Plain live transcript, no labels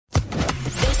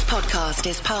podcast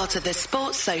is part of the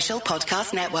Sports Social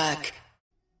Podcast Network.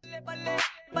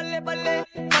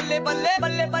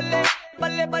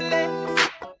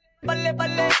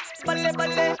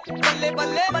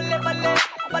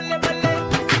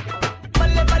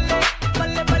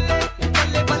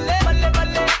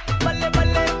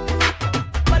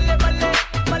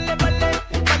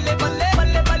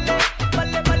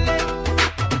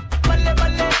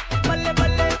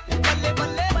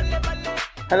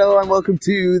 Hello and welcome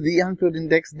to the Anfield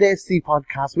Index Desi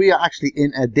podcast. We are actually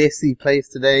in a Desi place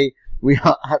today. We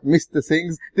are at Mr.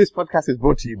 Singh's. This podcast is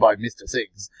brought to you by Mr.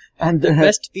 Singh's. And the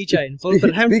best DJ in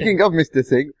Wolverhampton. Speaking of Mr.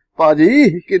 Singh,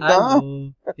 Paji,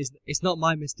 it's not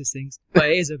my Mr. Singh's, but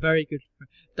it is a very good friend.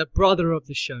 The brother of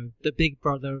the show, the big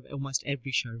brother of almost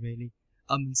every show, really.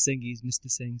 Singhi's Mr.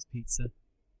 Singh's Pizza.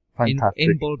 Fantastic.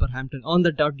 In Wolverhampton, on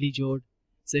the Dudley Jord.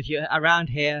 So if you're around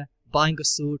here, buying a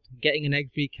suit, getting an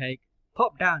egg-free cake,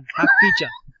 pop down, have pizza.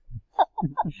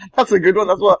 That's a good one.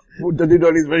 That's what Dudley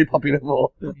Jord is very popular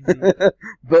for.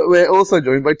 But we're also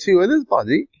joined by two others,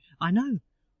 Paji. I know.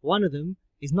 One of them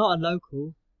is not a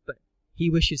local, but he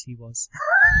wishes he was.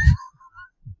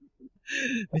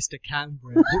 Mr.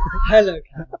 Cameron. Hello,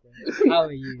 Cameron. How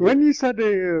are you? When you said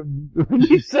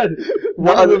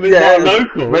one of them is not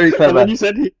local, very clever. And when you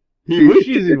said he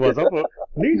wishes he was, I thought,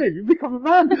 Nina, you've become a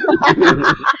man.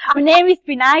 My name is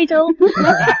Nigel.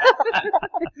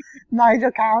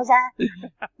 Nigel Cowser.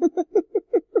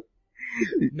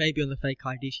 Maybe on the fake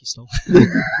ID she stole.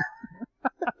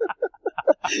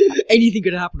 Anything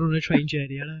could happen on a train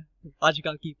journey, you know?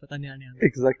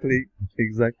 Exactly.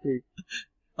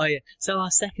 Oh yeah, so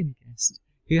our second guest,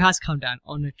 who has come down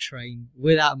on a train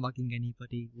without mugging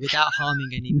anybody, without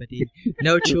harming anybody,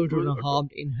 no children are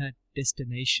harmed in her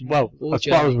destination. Well, as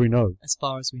far as we know. As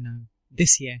far as we know.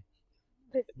 This year.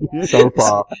 So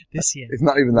far. This year. It's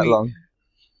not even that long.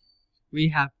 We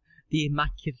have the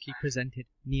immaculately presented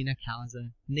Nina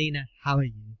Kauser. Nina, how are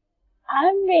you?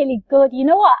 I'm really good. You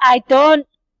know what? I don't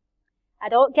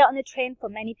get on the train for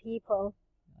many people.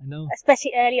 I know.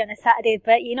 Especially early on a Saturday,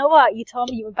 but you know what? You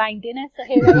told me you were buying dinner, so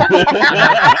here we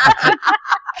are.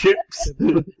 Chips.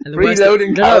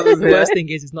 Freeloading cows. The worst thing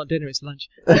is it's not dinner, it's lunch.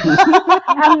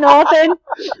 I'm Northern.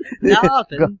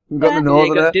 Northern? We've got the Northerner.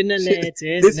 You got dinner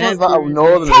later. This one's not a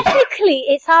Northerner. Technically,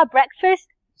 it's our breakfast.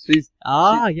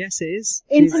 Yes it is.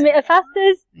 Intermittent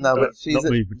fasters. No, but she's a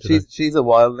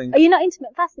wildling. Are you not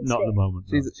intermittent fasting Not today? at the moment.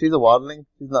 No. She's a wildling.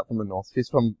 She's not from the north. She's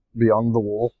from beyond the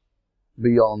wall.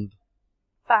 Beyond.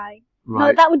 Fine. Right.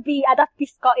 No, that would be, I'd have to be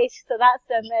Scottish, so that's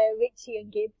Richie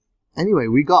and Gibbs. Anyway,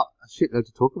 we got a shitload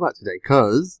to talk about today,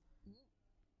 because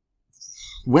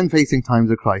when facing times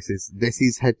of crisis,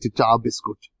 Desi's head to jar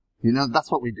biscuit. You know,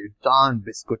 that's what we do. Jar and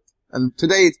biscuit. And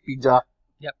today it's pizza.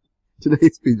 Yep. Today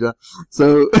it's pizza.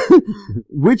 So,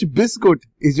 which biscuit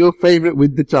is your favourite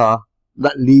with the jar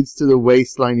that leads to the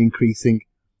waistline increasing?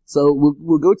 So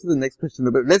we'll go to the next question,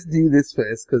 but let's do this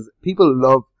first, because people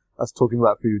love us talking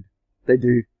about food. They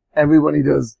do. Everybody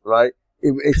does, right?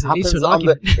 It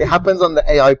happens on the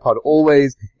AI pod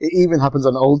always. It even happens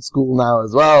on old school now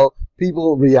as well.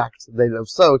 People react. They love.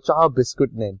 So, jar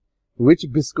biscuit name. Which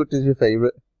biscuit is your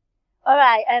favourite?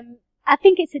 Alright, I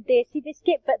think it's a Desi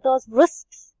biscuit, but those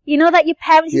rusks, you know that your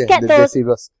parents used to get the those. Desi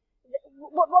rusk.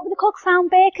 What were they called? Crown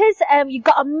Bakers? You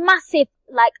got a massive,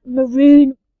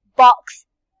 maroon box.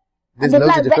 There's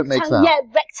loads of different makes now. Yeah,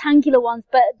 rectangular ones,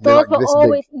 but those were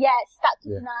always, stacked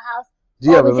up in our house. Do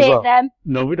you have them as well? Them.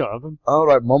 No, we don't have them. Oh,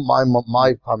 right.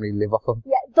 My family live off them.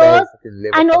 Yeah, those,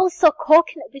 and also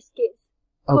coconut biscuits.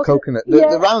 Oh, coconut.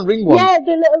 The round ring one. Yeah,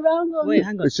 the little round one. Wait,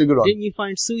 hang on. The sugar one. Didn't you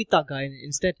find suitaga in it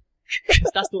instead?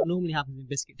 Because that's what normally happens in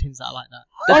biscuit tins that are like that.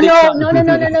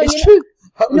 No. It's true.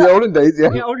 In the olden days,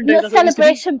 yeah. Olden days, your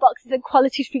celebration boxes and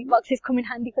quality street boxes come in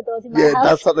handy for those in my house. Yeah,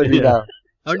 that's what they do now.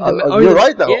 You're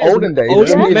right though, olden days.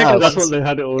 That's what they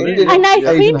had it already. And ice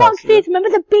cream boxes, remember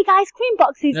the big ice cream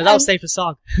boxes? No, that was safe for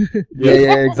Sog.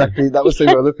 Yeah, exactly. That was safe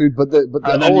for other food, but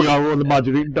and then you have all the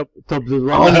margarine tubs as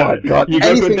well. Oh my god. You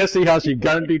go to a Desi house, you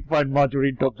guaranteed to find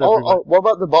margarine tubs everywhere. Oh, what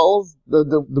about the bottles?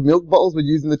 The milk bottles we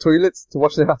use in the toilets to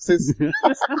wash their asses?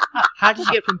 How did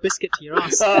you get from biscuit to your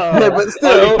ass? Yeah, but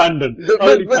still.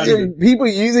 But people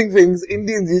using things,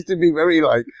 Indians used to be very,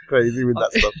 crazy with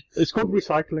that stuff. It's called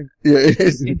recycling. Yeah, it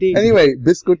is. Indeed. Anyway,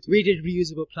 biscuit. We did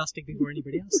reusable plastic before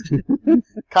anybody else.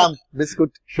 Cam,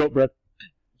 biscuit. Shortbread.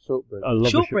 I love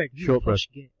shortbread. Shortbread.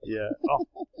 Yeah. Oh.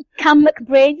 Cam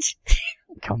McBranch.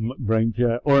 Cam McBranch,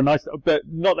 yeah. Or a nice, but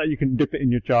not that you can dip it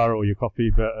in your char or your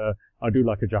coffee, but I do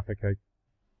like a Jaffa cake,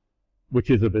 which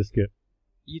is a biscuit.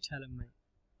 You tell him, mate.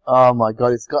 Oh my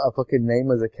god, it's got a fucking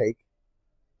name as a cake,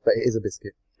 but it is a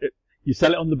biscuit. You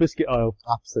sell it on the biscuit aisle.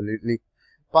 Absolutely.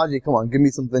 Paji, come on, give me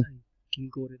something. Can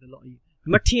go with a lot of you.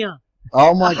 Mattia.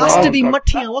 Oh my It has god. to be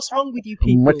Mattia. What's wrong with you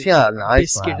people? Mattia,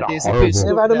 nice, Biscuit. man. There's Horrible. a She's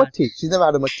never had a matti. She's never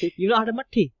had a matti. You've not had a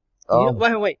Matti? Oh.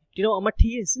 Wait. Do you know what a Matti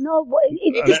is? No,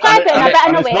 describe it and I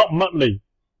better know it's it. not Muttley.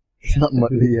 It's not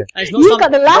matti, yeah. And it's not You've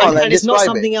got the laugh. Go on, then, and it's not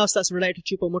describe something else that's related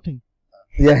to chupa mutting.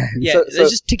 Yeah. Yeah, So,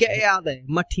 just to get it out there.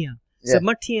 Mattia. Yeah. So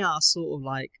Mattia are sort of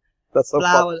like that's so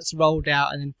flour that's rolled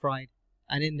out and then fried.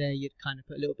 And in there you'd kind of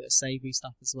put a little bit of savoury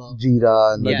stuff as well.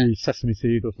 Jeera and Yeah. Maybe sesame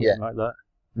seed or something Yeah. like that.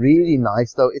 really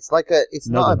nice though. It's like it's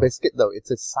No, not they're a not. biscuit though.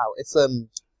 It's a sour. It's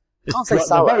can't say They're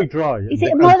sour. very dry. Is and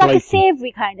it more like a flaky.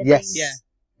 savoury kind of Yes. thing? Yeah.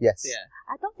 Yes. Yeah.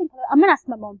 I don't think I'm gonna ask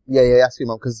my mum. Yeah. Ask your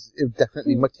mum because it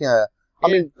definitely much. I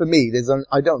mean, for me,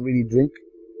 I don't really drink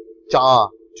jar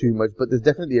too much, but there's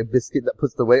definitely a biscuit that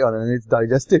puts the weight on, and it's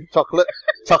digestive chocolate,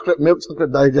 chocolate milk,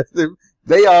 chocolate digestive.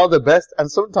 They are the best, and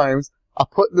sometimes I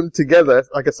put them together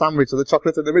like a sandwich with the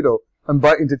chocolate in the middle and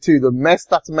bite into two. The mess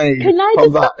that's made Can I from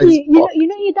just that stop you? is You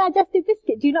know your digestive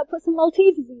biscuit? Do you not put some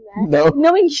Maltesers in there? No.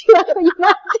 Knowing you are you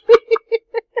might do.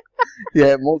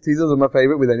 Yeah, Maltesers are my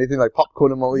favourite with anything like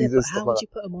popcorn and Yeah, Maltesers, but stuff how like would that. you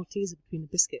put a Malteser between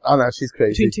a biscuit? Oh no, she's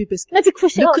crazy. Between two biscuits? No, to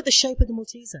crush it Look up. at the shape of the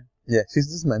Malteser. Yeah, she's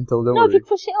just mental, don't No, if worry. you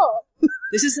crush it up.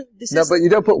 This isn't. No, but you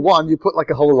don't put one, you put like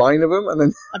a whole line of them, and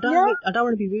then I don't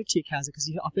want to be rude to you, Kazza, because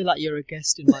I feel like you're a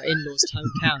guest in my in-laws'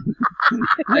 hometown.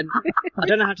 And I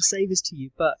don't know how to say this to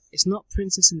you, but it's not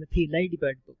Princess and the Pea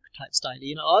Ladybird book type style.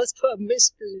 You know, let's put a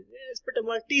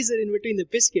Malteser in between the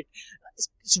biscuit.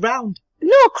 It's round.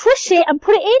 No, crush it and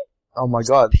put it in. oh my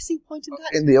god. Pissing point in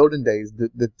that. In the olden days,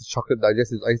 the chocolate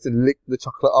digestives, I used to lick the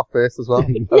chocolate off first as well,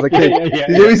 as a kid. Yeah.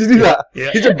 Did you used to do that? Yeah.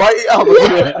 You used to bite it off. Do you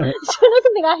know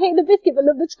something? I hate the biscuit but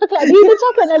love the chocolate. I need the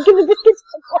chocolate and I'll give the biscuit to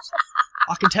someone.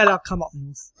 I can tell I've come up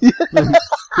north.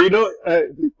 So, you know,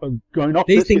 going off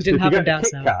These this, things didn't if you happen get a down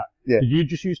Kit south. Kat, Yeah. you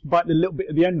just used to bite the little bit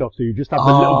at the end off, so you just have the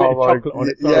little bit of my- chocolate on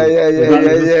it.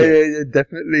 Yeah,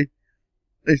 definitely.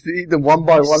 I used to eat them one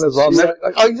by one as well. Yeah.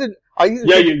 I used to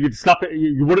Yeah, think- you'd slap it.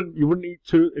 You wouldn't eat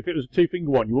two. If it was a 2-finger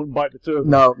one, you wouldn't bite the two of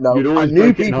them. No. You'd I always knew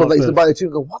break it in people half that used to first. buy the two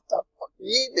and go, what the fuck?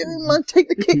 You didn't, man. Take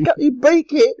the Kit Kat, you bake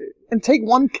it, and take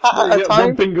one cat at a Yeah, time.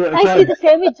 one finger at a I do time. the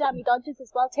same with jammy dodgers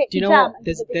as well. Take Do you the know jam what? and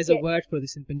There's the a biscuit. word for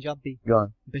this in Punjabi. Go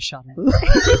on. Bishara.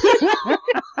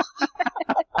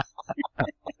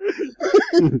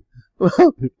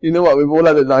 Well, you know what? We've all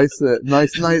had a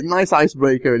nice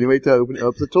icebreaker anyway to open it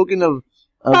up. So talking of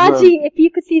Paji, if you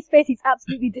could see his face, he's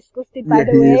absolutely disgusted by yeah,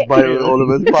 the he way. is by all of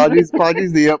us.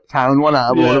 Paji's the uptown one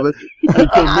out of all of us. He's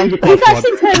actually turned his back on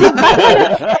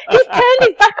us. He's turned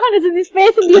his back on us and his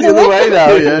face in The the other other way. way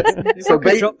now, yeah. So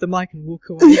ba- drop the mic and walk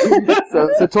away.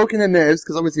 so talking of nerves,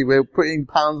 because obviously we're putting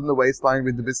pounds on the waistline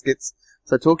with the biscuits.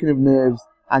 So talking of nerves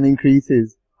and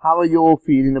increases, how are you all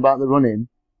feeling about the run-in?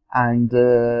 And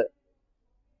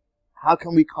how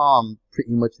can we calm pretty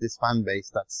much this fan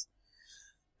base that's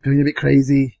going a bit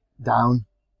crazy, down?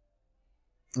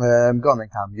 Go on then,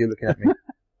 Cam. You're looking at me.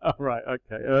 Oh, right,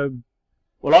 okay.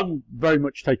 Well, I'm very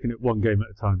much taking it one game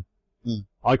at a time. Mm.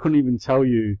 I couldn't even tell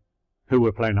you who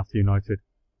we're playing after United.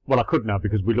 Well, I could now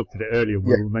because we looked at it earlier and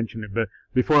we Yeah. were mentioning it. But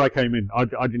before I came in, I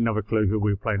didn't have a clue who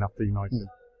we were playing after United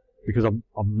because I'm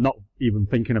not even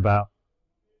thinking about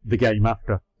the game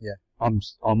after. Yeah. I'm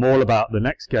all about the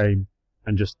next game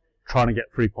and just trying to get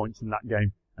 3 points in that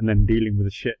game and then dealing with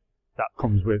the shit that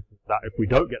comes with that if we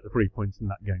don't get the 3 points in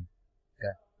that game.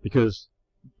 Yeah. Because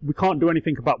we can't do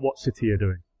anything about what City are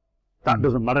doing. That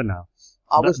doesn't matter now.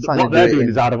 I was trying what to do they're it doing in,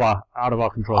 is out of our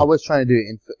control. I was trying to do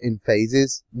it in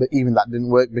phases, but even that didn't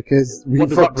work because we What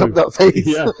does that fucked up prove? that phase.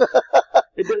 Yeah.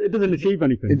 It doesn't achieve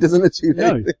anything. It doesn't achieve No.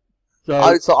 anything.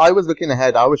 So, So I was looking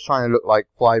ahead. I was trying to look like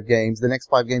 5 games. The next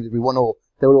 5 games, if we won all,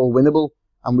 they were all winnable,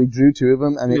 and we drew 2 of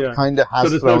them, and it Yeah. kind of so has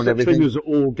there's no thrown such everything. thing as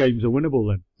all games are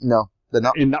winnable then, No, they're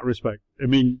not. in that respect. I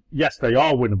mean, yes, they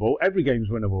are winnable. Every game's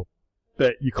winnable.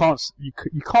 But you can't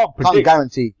Can't predict.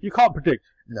 guarantee. You can't predict.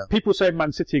 No. People say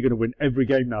Man City are going to win every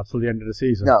game now till the end of the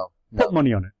season. No, Put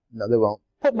money on it. no, they won't.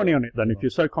 Put money on it then if you're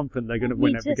so confident they're going to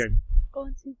win every just game. Go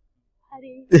on to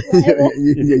Paddy.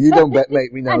 Yeah, you don't bet, mate.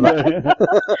 We know that. I don't know.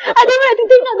 I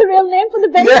think that's the real name for the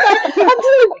bench.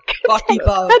 Party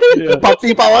power. Yeah.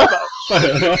 Patti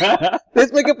power.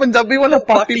 Let's make a Punjabi one of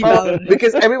Patti Patti power. power.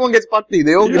 Because everyone gets Patti.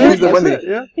 They all Yeah, use the that's money. it,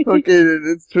 yeah. Okay,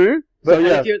 it's true. So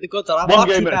yeah, If you're at the good time, one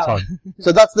game at a time.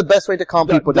 So that's the best way to calm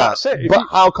people down. That's it. If But you-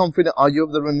 how confident are you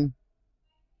of the run?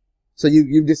 So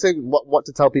you've decided what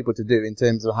to tell people to do in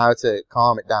terms of how to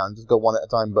calm it down. Just go one at a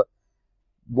time. But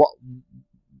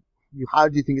how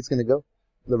do you think it's going to go?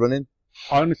 The running?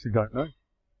 I honestly don't know.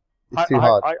 It's too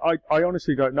hard. I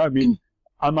honestly don't know. I mean,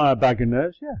 am I a bag of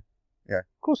nerves? Yeah. Yeah.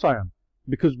 Of course I am.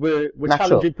 Because we're Natural.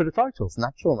 challenging for the title. It's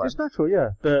natural, man. It's natural, yeah.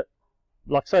 But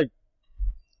like I say,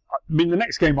 I mean, the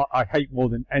next game I hate more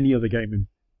than any other game in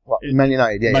What, Man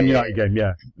United, Man United game,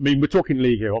 yeah. I mean, we're talking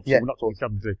league here, obviously. Yeah. We're not talking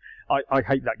Champions League. I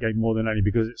hate that game more than any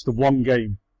because it's the one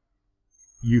game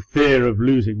you fear of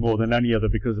losing more than any other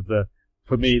because of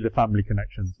for me, the family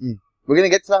connections. We're going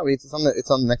to get to that.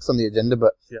 It's on next on the agenda,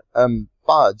 but,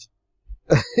 Barge,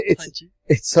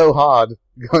 it's so hard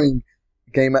going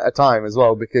game at a time as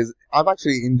well because I've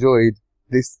actually enjoyed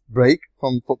this break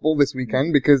from football this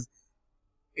weekend because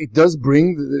it does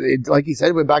bring, like you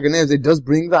said, with Baganaires, it does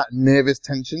bring that nervous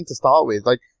tension to start with.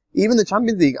 Like, even the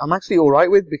Champions League, I'm actually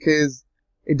alright with because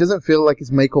it doesn't feel like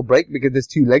it's make or break because there's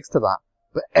two legs to that.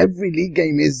 But every league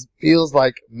game feels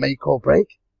like make or break.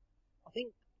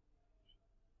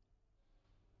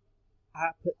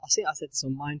 I think I said this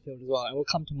on Minefield as well, and we'll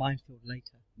come to Minefield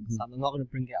later. So I'm not going to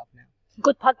bring it up now.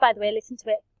 Good pod, by the way. Listen to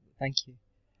it. Thank you.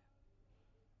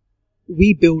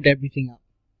 We build everything up.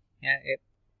 Yeah,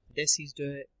 Desi's do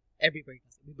it. Everybody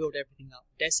does it. We build everything up.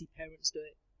 Desi parents do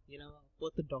it. You know,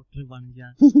 both the doctor one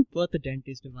both the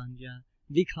dentist one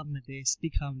become this,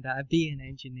 become that, be an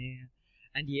engineer,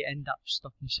 and you end up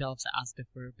stocking shelves at Asda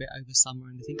for a bit over summer,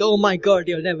 and they think, oh my god,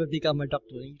 you'll never become a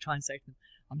doctor. And you try and say to them,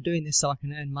 I'm doing this so I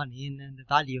can earn money and earn the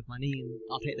value of money, and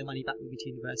I'll take the money back with me to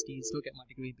university and still get my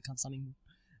degree and become something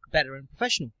better and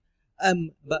professional.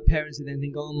 But parents will then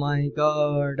think, oh my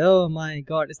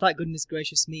god. It's like goodness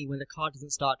gracious me when the car doesn't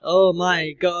start. Oh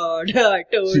my god, I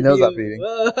told you. She knows that feeling.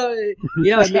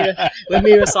 You know, when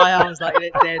Mira Saya was like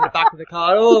there in the back of the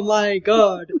car, oh my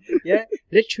god. Yeah,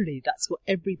 literally, that's what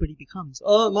everybody becomes.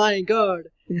 Oh my god.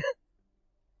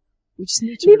 We just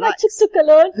need to relax. Leave my tuk-tuk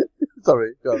alone.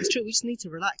 Sorry, go on. It's true, we just need to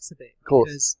relax a bit. Of course.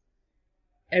 Because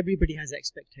everybody has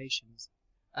expectations.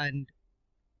 And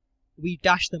we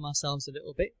dash them ourselves a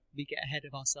little bit. We get ahead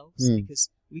of ourselves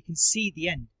because we can see the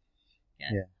end.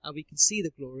 Yeah? And we can see the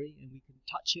glory and we can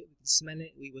touch it, we can smell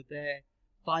it. We were there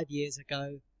 5 years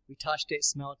ago. We touched it,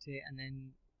 smelt it, and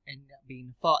then ended up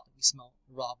being a fart that we smelt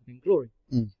rather than glory.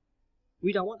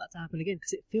 We don't want that to happen again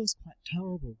because it feels quite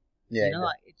terrible. Yeah, you know,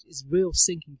 like it's real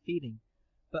sinking feeling.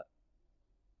 But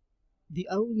the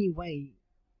only way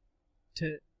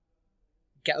to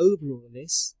get over all of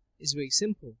this is really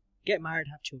simple. Get married,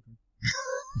 have children.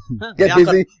 Get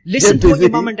busy. Listen Get to what busy.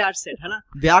 your mum and dad said,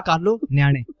 Vyah kar lo,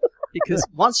 nyane. Because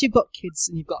once you've got kids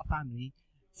and you've got a family,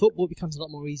 football becomes a lot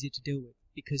more easier to deal with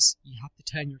because you have to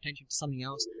turn your attention to something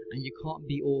else and you can't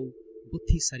be all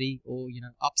butti sari or, you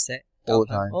know, upset. All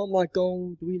the time. Oh my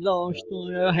god, we lost,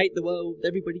 oh, I hate the world,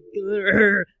 everybody,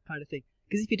 kind of thing.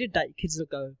 Because if you did that, your kids will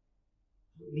go,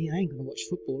 me, I ain't gonna watch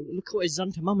football. Look what it's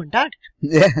done to mum and dad.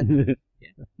 Yeah.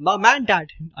 Mum and dad.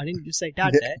 I didn't just say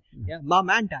dad there. Yeah, mum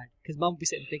and dad. Because mum will be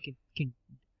sitting thinking,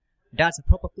 dad's a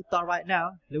proper putta right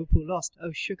now. Liverpool lost.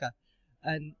 Oh, sugar.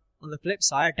 And on the flip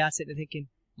side, dad's sitting there thinking,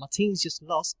 my team's just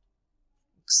lost.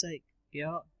 For fuck's sake.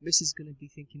 Yeah, Miss is gonna be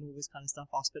thinking all this kind of stuff.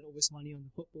 I spent all this money on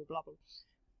the football, blah, blah.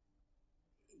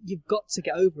 You've got to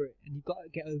get over it, and you've got to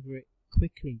get over it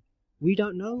quickly. We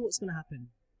don't know what's going to happen.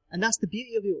 And that's the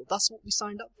beauty of it all. That's what we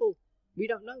signed up for. We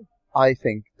don't know. I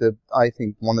think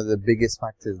one of the biggest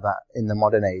factors that in the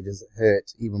modern age has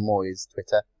hurt even more is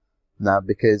Twitter. Now,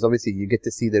 because obviously you get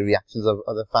to see the reactions of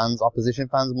other fans, opposition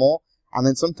fans more, and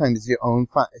then sometimes it's your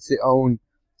own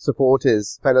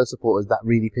supporters, fellow supporters that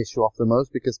really piss you off the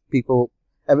most because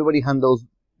everybody handles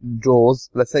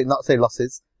draws, not say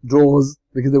losses, draws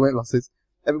because they weren't losses.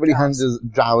 Everybody handles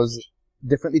draws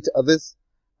differently to others,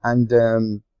 and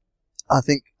I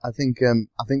think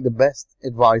the best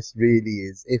advice really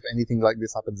is if anything like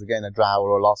this happens again, a draw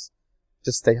or a loss,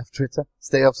 just stay off Twitter,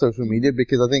 stay off social media,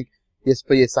 because I think yes,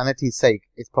 for your sanity's sake,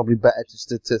 it's probably better just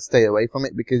to stay away from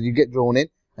it because you get drawn in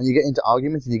and you get into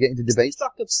arguments and you get into debates. It's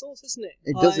like of sauce, isn't it?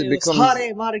 It does. It becomes.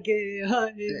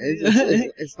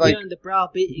 It's like, and the brow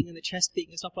beating and the chest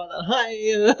beating and stuff like that.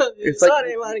 It's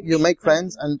like you'll make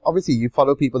friends, and obviously you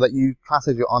follow people that you class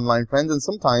as your online friends, and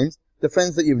sometimes the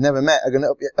friends that you've never met are going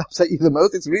to upset you the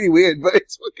most. It's really weird, but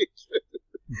it's fucking true.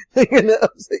 They're going to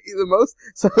upset you the most.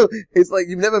 So it's like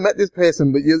you've never met this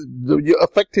person, but you're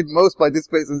affected most by this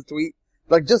person's tweet.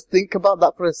 Like, just think about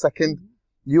that for a second.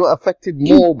 You are affected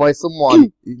more by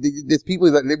someone. There's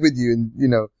people that live with you and, you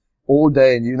know, all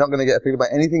day, and you're not going to get affected by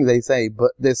anything they say,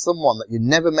 but there's someone that you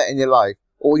never met in your life.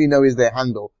 All you know is their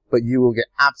handle, but you will get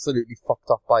absolutely fucked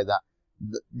off by that.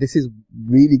 This is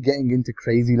really getting into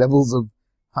crazy levels of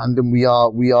fandom. We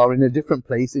are in a different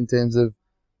place in terms of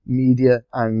media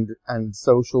and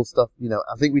social stuff. You know,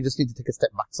 I think we just need to take a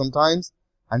step back sometimes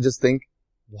and just think,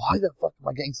 why the fuck am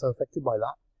I getting so affected by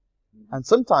that? And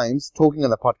sometimes talking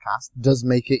on a podcast does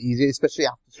make it easier, especially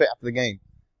straight after the game.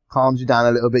 Calms you down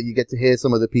a little bit. You get to hear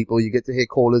some other people. You get to hear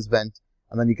callers vent.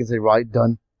 and then you can say, right,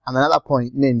 done. And then at that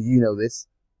point, Nin, you know this,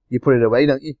 you put it away,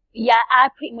 don't you? Yeah, I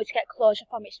pretty much get closure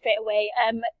from it straight away.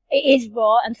 It is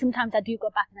raw, and sometimes I do go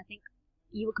back and I think,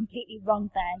 you were completely wrong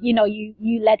there. You know,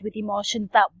 you led with emotions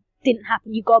that didn't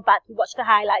happen. You go back, you watch the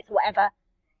highlights or whatever.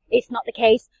 It's not the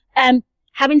case.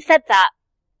 Having said that,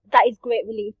 that is great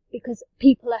relief because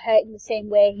people are hurting the same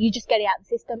way. You just get it out of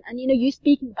the system. And you know, you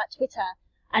speaking about Twitter,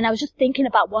 and I was just thinking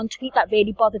about one tweet that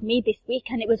really bothered me this week,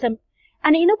 and it was, and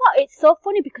you know what? It's so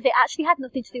funny because it actually had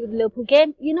nothing to do with the Liverpool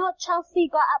game. You know, Chelsea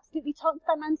got absolutely tonked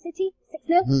by Man City,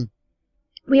 6-0.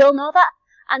 We all know that.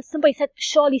 And somebody said,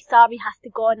 surely Sarri has to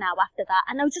go now after that.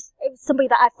 And it was somebody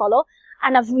that I follow.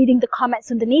 And I was reading the comments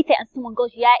underneath it. And someone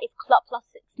goes, yeah, if Klopp lost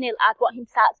 6-0, I'd want him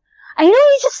sacked. And you know,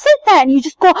 you just sit there and you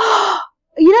just go,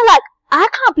 you know, like, I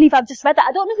can't believe I've just read that.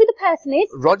 I don't know who the person is.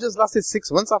 Rodgers lasted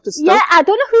 6 months after Stoke. Yeah, I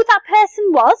don't know who that person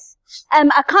was.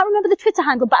 I can't remember the Twitter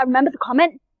handle, but I remember the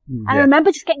comment. And I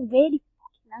remember just getting really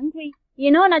fucking angry.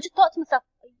 You know, and I just thought to myself,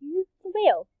 are you for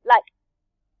real? Like,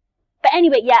 but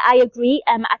anyway, yeah, I agree.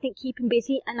 I think keep him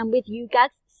busy, and I'm with you guys.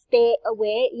 Stay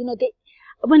away. You know,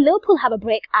 when Liverpool have a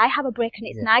break, I have a break, and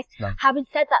it's nice. Having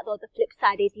said that, though, the flip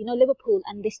side is, you know, Liverpool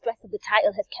and this stress of the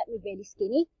title has kept me really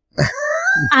skinny.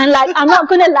 And like, I'm not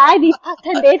gonna lie, these past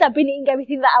 10 days I've been eating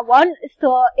everything that I want.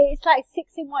 So it's like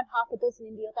 6 in one, half a dozen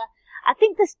in the other. I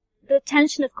think the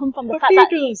tension has come from the fact that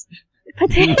potatoes.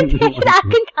 I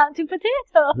can count in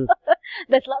potato.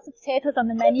 There's lots of potatoes on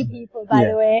the menu, people, by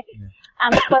the way.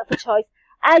 I'm spoilt for choice.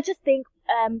 I just think,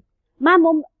 my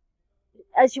mum,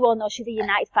 as you all know, she's a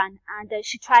United fan, and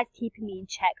she tries keeping me in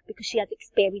check because she has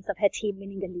experience of her team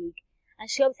winning a league. And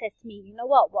she always says to me, you know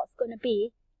what's gonna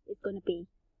be is gonna be.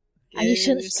 And you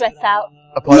shouldn't stress out.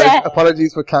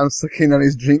 Apologies for Cam sucking on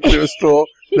his drink through a straw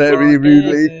very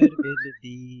rudely.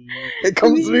 It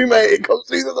comes through, mate. It comes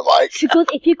through to the mic. She goes,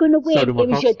 if you're going to win, it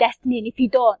was your destiny. And if you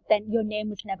don't, then your name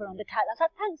was never on the title. I was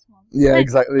like, thanks, Mum. Yeah,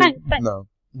 exactly. Thanks. No.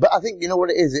 But I think, you know what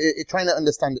it is? It's trying to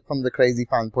understand it from the crazy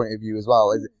fan point of view as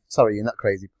well. Sorry, you're not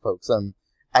crazy, folks.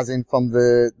 As in from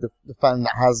the fan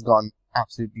that has gone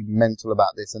absolutely mental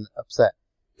about this and upset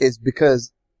is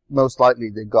because most likely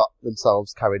they got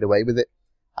themselves carried away with it,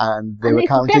 and they were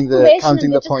counting the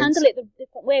points, handle it the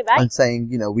different way, right? And saying,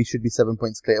 you know, we should be 7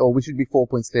 points clear, or we should be 4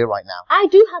 points clear right now. I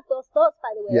do have those thoughts, by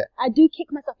the way. Yeah. I do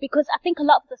kick myself because I think a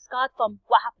lot of us are scarred from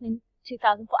what happened in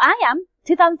 2004. I am.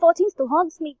 2014 still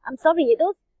haunts me. I'm sorry, it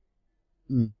does.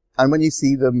 And when you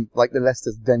see them, like the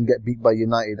Leicesters, then get beat by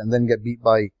United and then get beat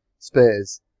by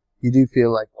Spurs, you do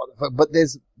feel like, what the fuck? But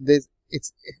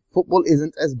football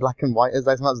isn't as black and white as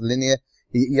that. It's not as linear.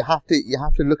 You have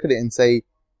to look at it and say,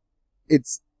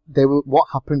 what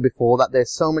happened before that.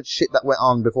 There's so much shit that went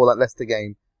on before that Leicester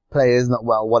game. Players not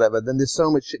well, whatever. Then there's so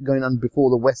much shit going on before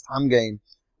the West Ham game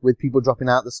with people dropping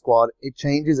out the squad. It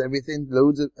changes everything.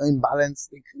 Loads of imbalance.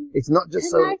 It's not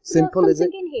just so simple, is it?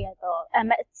 In here, though,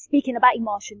 speaking about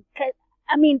emotion,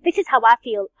 I mean, this is how I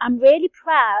feel. I'm really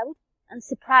proud and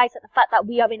surprised at the fact that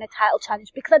we are in a title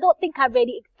challenge because I don't think I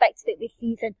really expected it this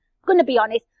season. I'm going to be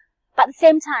honest. But at the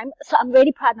same time, so I'm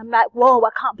really proud and I'm like, whoa, I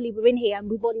can't believe we're in here and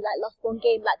we've only like lost one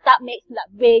game. Like that makes me like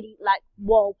really like,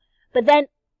 whoa. But then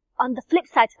on the flip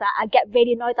side to that, I get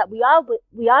really annoyed that we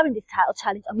are in this title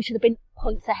challenge and we should have been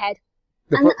points ahead.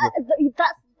 Those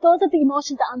are the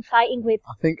emotions that I'm fighting with.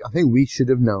 I think we should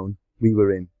have known we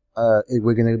were in.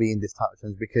 We're going to be in this title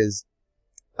challenge because,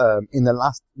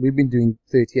 we've been doing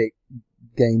 38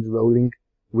 games rolling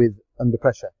with under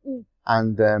pressure.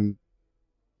 And,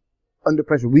 under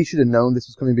pressure, we should have known this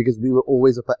was coming because we were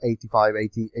always up at 85,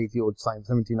 80 or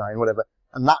 79, whatever.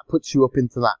 And that puts you up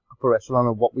into that upper echelon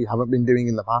of what we haven't been doing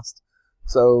in the past.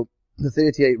 So the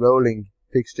 38 rolling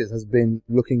fixtures has been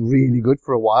looking really good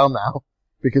for a while now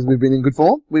because we've been in good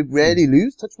form. We rarely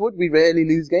lose, touch wood, we rarely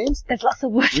lose games. There's lots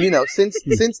of wood. You know, since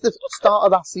the start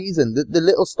of that season, the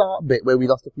little start bit where we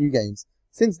lost a few games,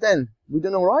 since then, we've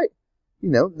done alright. You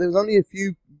know, there was only a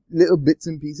few little bits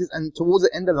and pieces, and towards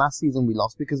the end of last season we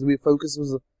lost because our focus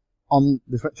was on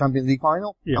the Champions League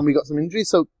final, and we got some injuries.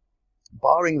 So,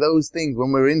 barring those things,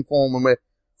 when we're in form, when we're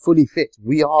fully fit,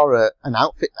 we are an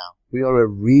outfit now. We are a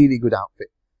really good outfit.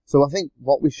 So I think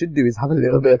what we should do is have a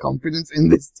little bit of confidence in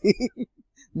this team.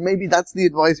 Maybe that's the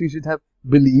advice we should have.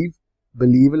 Believe a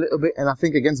little bit. And I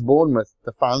think against Bournemouth,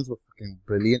 the fans were fucking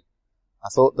brilliant. I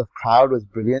thought the crowd was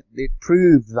brilliant. They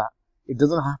proved that it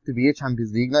doesn't have to be a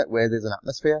Champions League night where there's an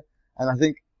atmosphere. And I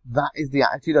think that is the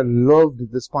attitude. I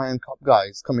loved the Spy and Cop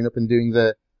guys coming up and doing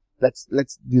let's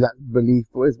do that belief.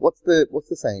 What's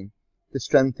the saying? The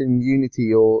strength in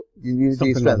unity, or unity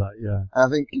Something is strength. like that, yeah. And I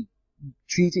think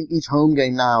treating each home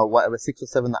game now, whatever, 6 or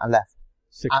 7 that are left,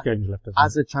 Six games left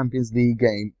as a Champions League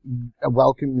game,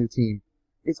 welcoming the team,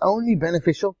 it's only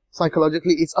beneficial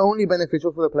psychologically. It's only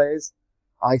beneficial for the players,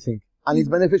 I think. And it's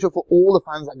beneficial for all the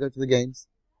fans that go to the games.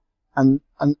 And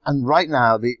right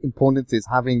now, the importance is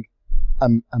having a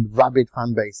rabid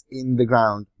fan base in the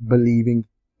ground, believing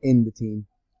in the team.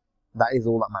 That is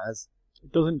all that matters.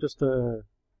 It doesn't just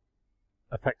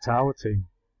affect our team.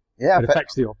 Yeah, It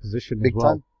affects the opposition big as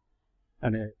well. time.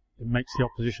 And it makes the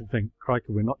opposition think, crikey,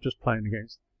 we're not just playing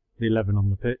against the 11 on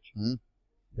the pitch. Mm.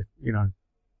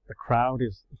 The crowd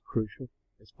is crucial.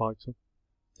 It's vital.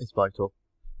 It's vital.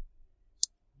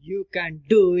 You can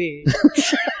do it.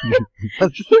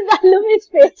 I love his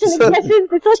facial expressions.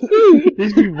 It's so cute.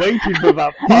 He's been waiting for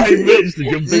about 5 minutes to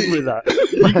jump in with that.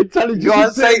 You can tell him Go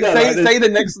on, say that.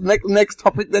 the next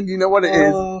topic, then you know what it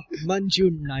is. Oh, Manchester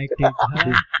United,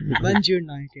 huh? Manchester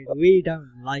United, we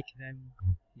don't like them.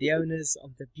 The owners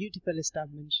of the beautiful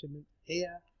establishment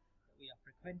here that we are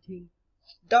frequenting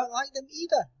don't like them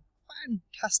either.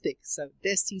 Fantastic. So,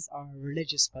 Desis are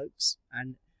religious folks,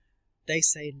 and they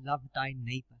say, love thy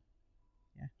neighbour.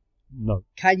 Yeah. No.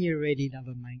 Can you really love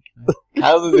a mank, though?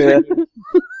 How's it?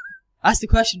 That's the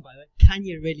question, by the way. Can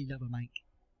you really love a mank?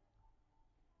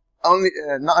 Only,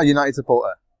 not a United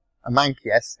supporter. A mank,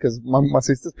 yes, because my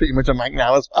sister's pretty much a mank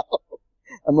now as well.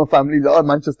 And my family are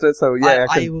Manchester, so yeah.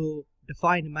 I will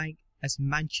define a mank as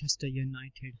Manchester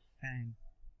United fan.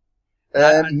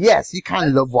 Yes, you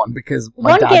can love one because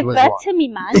my One dad gave was birth one. to me,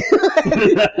 man.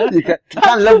 you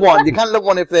can love one. You can love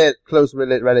one if they're close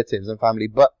relatives and family,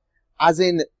 but as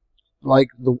in, like,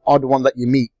 the odd one that you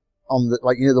meet on the,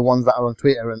 like, the ones that are on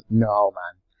Twitter and, no,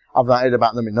 man. I've ranted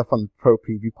about them enough on Pro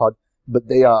Preview Pod, but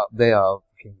they are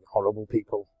fucking horrible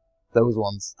people. Those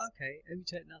ones. Okay, let me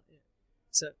check now.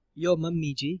 So, your mum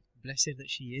Miji, bless her that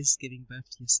she is, giving birth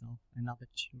to yourself and other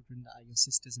children that are your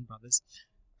sisters and brothers.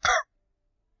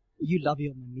 You love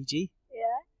your mum Miji.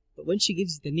 Yeah. But when she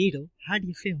gives you the needle, how do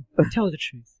you feel? Tell the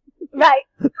truth. Right.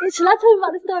 Shall I tell you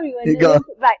about the story? You go.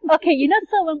 Right. Okay,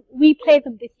 so when we played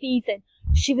them this season,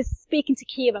 she was speaking to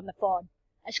Kia on the phone.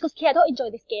 And she goes, Kia, I don't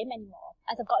enjoy this game anymore.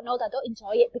 As I've gotten older, I don't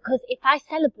enjoy it because if I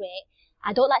celebrate,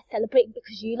 I don't like celebrating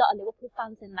because you lot are Liverpool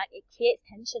fans and, like, it creates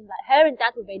tension. Like, her and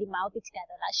Dad were really mouthy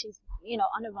together. Like, she's,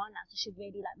 on her own now, so she's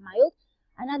really, like, mild.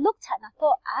 And I looked at it and I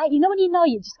thought, when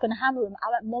you're just going to hammer him. I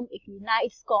went, Mum, if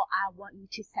United score, I want you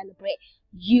to celebrate.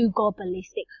 You go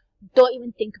ballistic. Don't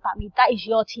even think about me. That is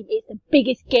your team. It's the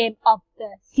biggest game of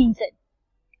the season.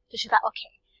 So she's like,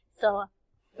 okay. So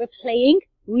we're playing,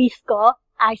 we score,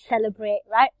 I celebrate,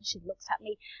 right? And she looks at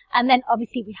me. And then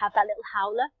obviously we have that little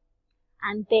howler.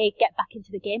 And they get back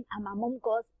into the game. And my mum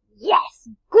goes, yes,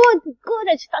 good.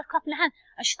 And she starts clapping her hands.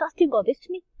 And she starts doing all this to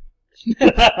me.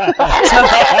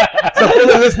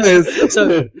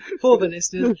 So for the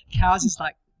listeners, Cows is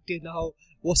like doing the whole,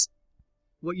 what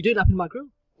you doing up in my grill?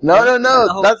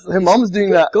 no, that's her mom's doing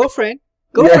that. Girlfriend.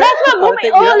 Yeah. That's my mum.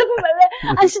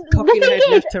 And she, Cocking the head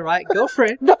thing is, left to right.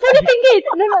 Girlfriend. the funny thing is,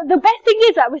 the best thing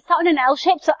is that we're sat on an L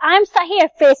shape, so I'm sat here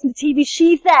facing the TV,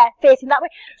 she's there facing that way.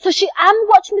 So I'm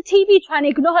watching the TV trying to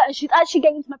ignore her, and she's actually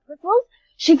getting into my peripherals.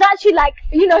 She's actually like,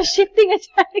 shifting and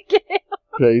trying to get it.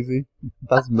 Crazy.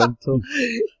 That's mental.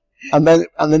 And then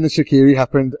the Shaqiri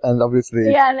happened, and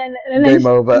obviously, yeah, and then game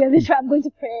over. Yeah, that's right, I'm going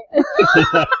to pray.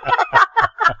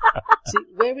 See,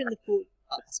 we're in the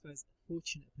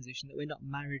fortunate position that we're not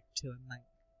married to a mank.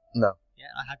 No. Yeah,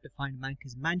 I have to find a mank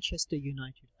as Manchester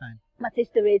United fan. My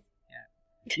sister is.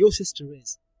 Yeah, your sister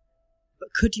is.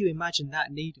 But could you imagine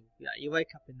that needle? Yeah, you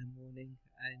wake up in the morning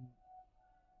and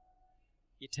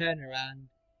you turn around.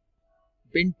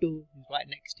 Bintu is right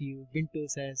next to you. Bintu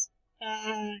says,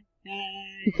 hi.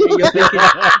 You're thinking,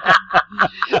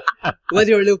 whether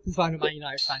you're a Liverpool fan or Man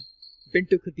United fan,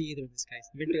 Bintu could be either in this case.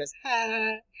 Bintu goes,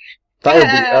 hi.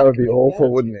 That would be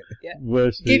awful, wouldn't it? Yeah.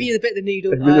 Worst Give thing. you the bit of the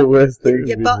needle. It'd be the worst thing.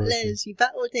 You butlers, you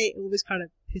battled it. All this kind of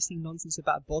pissing nonsense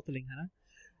about bottling, huh?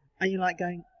 And you're like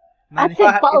going, man, I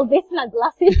said bottle this in my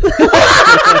glasses.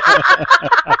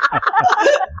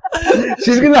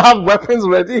 She's gonna have weapons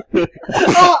ready.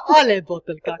 Ale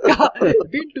bottle kaka.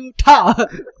 Bintu ta.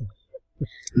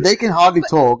 They can hardly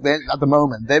talk. At the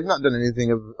moment, they've not done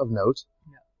anything of note.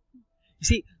 You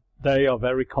see, They are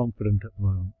very confident at the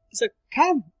moment. so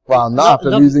Cam. Well, not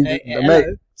after losing to, hello. mate.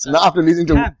 Not after losing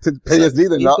to Cam, PSG,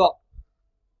 they're you've not. got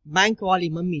Mankwali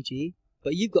Mummy Ji,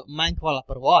 but you've got Mankwala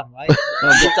Parwan, right?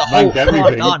 You've got whole Mank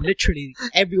everything. Parwan, literally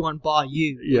everyone bar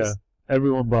you. Yeah,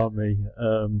 everyone bar me.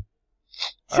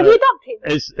 Should we adopt him?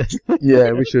 It's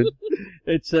Yeah, we should.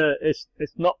 it's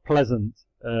not pleasant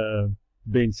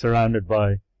being surrounded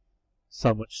by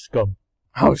so much scum,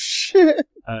 Oh shit!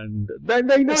 and they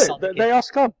know it. They are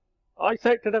scum. I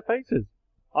say it to their faces.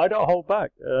 I don't hold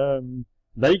back.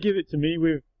 They give it to me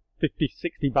with 50,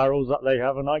 60 barrels that they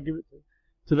have, and I give it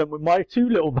to them with my 2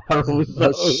 little barrels.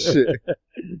 Oh, shit.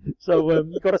 So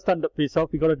you've got to stand up for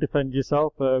yourself. You've got to defend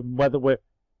yourself, whether we're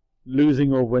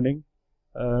losing or winning.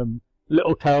 A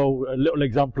little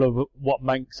example of what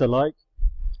Manx are like.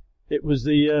 It was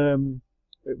the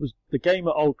game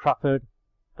at Old Trafford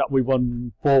that we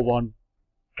won 4-1,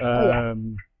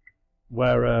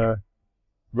 where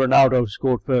Ronaldo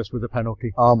scored first with a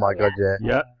penalty. Oh my God, yeah.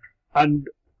 Yeah, and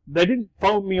they didn't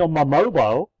phone me on my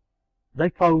mobile. They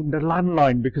phoned a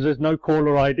landline because there's no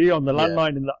caller ID on the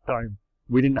landline in that time.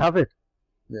 We didn't have it.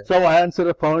 Yeah. So I answer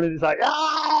the phone and it's like,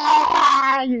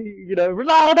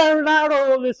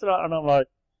 Ronaldo, all this and that. And I'm like,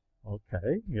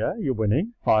 okay, yeah, you're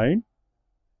winning, fine.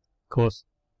 Of course,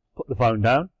 put the phone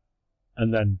down.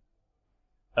 And then,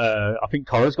 I think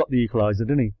Torres got the equaliser,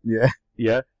 didn't he? Yeah.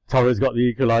 Yeah, Torres got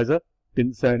the equaliser.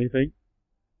 Didn't say anything.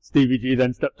 Stevie G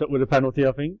then stepped up with a penalty,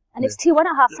 I think. And it's 2-1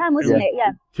 at half time, wasn't it?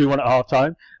 Yeah. 2-1 at half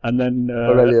time. And then,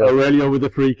 Aurelio with a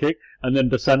free kick. And then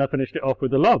De Sena finished it off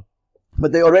with a lob.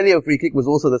 But the Aurelio free kick was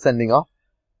also the sending off.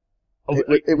 Oh,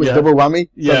 It was double whammy.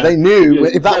 So Yeah. they knew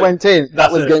if that So went in, that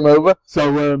that's was it. game over.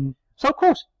 So of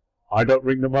course, I don't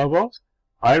ring the mobiles.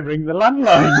 I ring the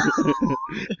landline.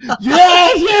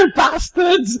 Yes, you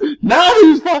bastards! Now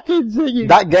who's fucking singing?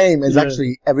 That game is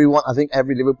actually everyone, I think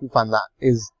every Liverpool fan that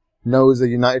knows a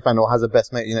United fan or has a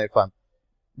best mate United fan.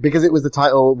 Because it was the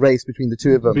title race between the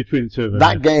two of them. Between the two of them.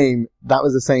 That game, that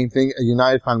was the same thing. A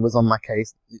United fan was on my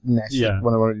case. Nesh,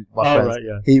 one of my friends. Right,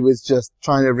 yeah. He was just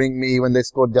trying to ring me when they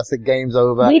scored. Just said game's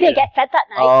over. We didn't get fed that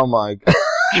night. Oh my God.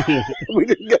 We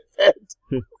didn't get fed.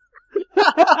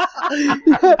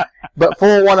 But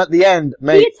 4-1 at the end,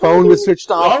 mate. Phone was switched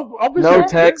off. Obviously, No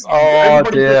text. Oh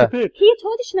everybody dear. disappeared. He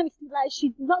told us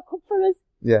she'd not come for us.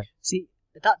 Yeah. See,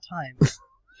 at that time,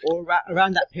 or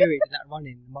around that period, in that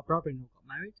run-in, my brother-in-law got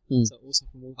married, so also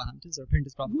from Wolverhampton, so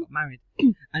Apprentice brother got married.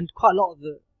 And quite a lot of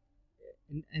the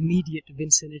immediate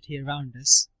vicinity around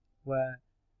us were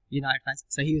United fans.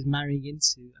 So he was marrying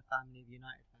into a family of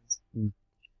United fans.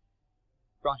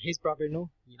 His brother-in-law,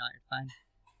 United fan.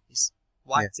 His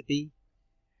wife-to-be,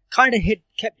 kind of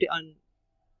kept it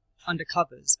under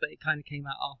covers, but it kind of came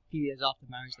out a few years after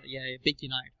marriage that, a big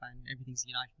United fan, everything's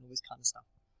United and all this kind of stuff.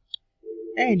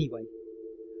 Anyway,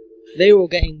 they were all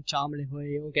getting charming, they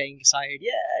were all getting excited.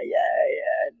 You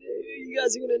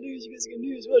guys are going to lose,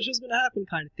 what's just going to happen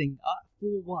kind of thing.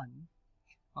 4-1,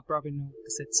 my brother-in-law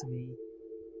said to me,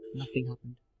 nothing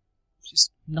happened.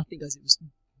 Just nothing, guys. It was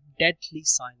deadly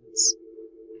silence.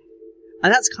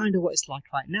 And that's kind of what it's like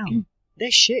right now. They're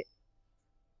shit.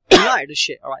 United are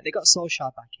shit, alright. They got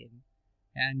Solskjaer back in.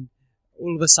 And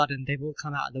all of a sudden, they've all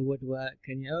come out of the woodwork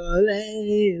and,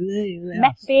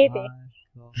 Meth baby.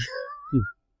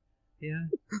 Yeah.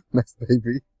 Meth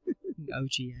baby.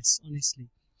 OGS, honestly.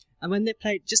 And when they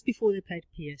played, just before they played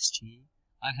PSG,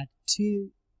 I had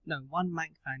one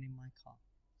Manc fan in my car.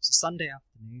 It was a Sunday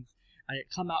afternoon, and it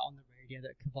come out on the radio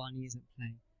that Cavani isn't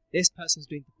playing. This person's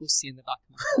doing the pussy in the back of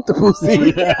my car. The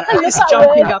pussy. It's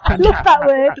jumping up and Look down. that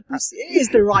word. The pussy. It is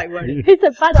the right word. It's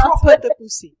a badass Proper word. the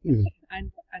pussy.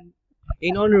 And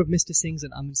in honor of Mr. Sings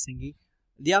and Aman Singhi,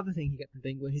 the other thing he kept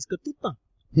doing was his katuta.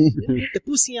 The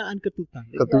pussy and katuta.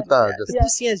 Katuta, The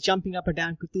pussy is jumping up and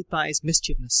down. Katuta is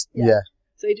mischievousness. Yeah.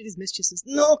 So he did his mischievousness.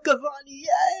 No Cavani,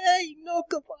 yay! No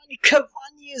Cavani.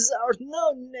 Cavani is out.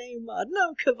 No Neymar.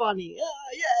 No Cavani.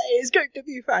 Yay! It's going to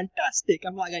be fantastic.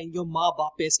 I'm like, your ma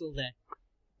baap is still there.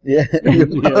 Yeah.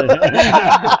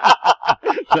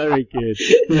 Very good.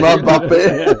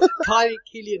 Mbappe.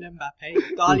 Kylian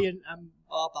Mbappe. Kylian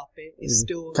Mbappe is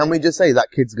still Can we just say that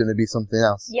kid's going to be something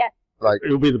else? Yeah. Like,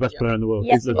 He'll be the best player in the world.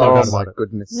 Yes. There's no oh doubt my about it.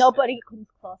 goodness. Nobody comes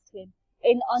close to him.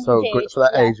 On So his good age, for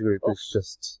that age group. It's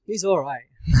just He's alright.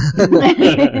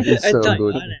 it's so Don't,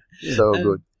 good. isn't it? So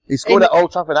good. He scored at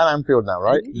Old Trafford and Anfield now,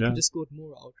 right? He could have scored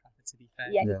more at Old Trafford, to be fair.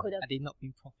 Yeah, Yeah. he could have. Had he not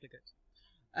been profligate.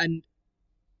 And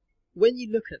when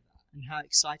you look at that and how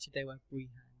excited they were for Rehan,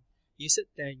 you sit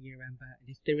there and you remember, and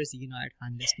if there is a United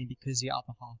fan listening because your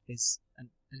other half is a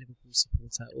Liverpool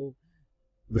supporter or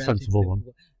The relative sensible to one.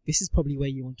 Liverpool, this is probably where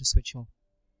you want to switch off.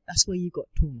 That's where you got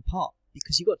torn apart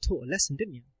because you got taught a lesson,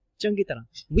 didn't you? Jangi tarah.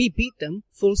 We beat them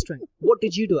full strength. What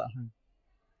did you do at home?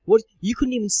 What you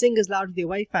couldn't even sing as loud as the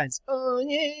away fans. Oh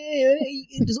yeah,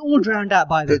 it was all drowned out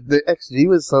by them. The XG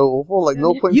was so awful, like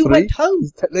 0.3. You went home.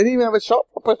 They didn't even have a shot,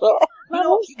 proper shot. You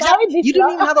know, exactly. You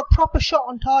didn't even have a proper shot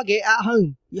on target at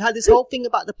home. You had this whole thing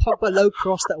about the Pogba low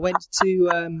cross that went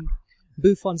to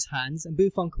Buffon's hands, and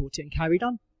Buffon caught it and carried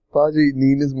on. Baji,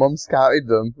 Nina's mum scouted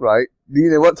them, right?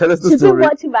 Nina, what? Tell us the She's been story.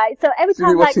 watching, right? So every She's been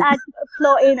time, like, watching- I'd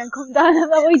float in and come down, I'm like,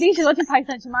 what are you doing? She's watching Paris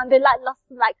Saint-Germain. They, like, lost,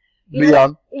 like,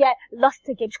 Leon. lost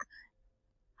to games.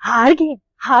 Hard game.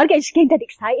 She's getting dead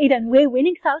excited and we're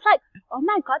winning. So I was like, oh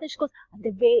my god. And she goes,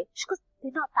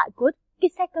 they're not that good.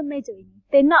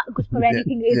 They're not good for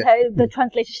anything. Is the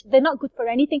translation. They're not good for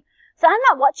anything. So I'm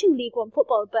not watching League One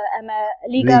football, but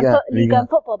Liga One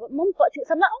football. But Mum's watching it,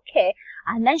 so I'm like, okay.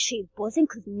 And then she's buzzing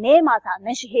because Neymar's out, and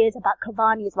then she hears about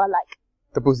Cavani as well, like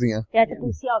The Bosnia. the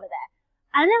Boosie over there.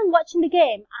 And then I'm watching the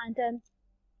game, and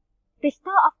they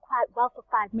start off quite well for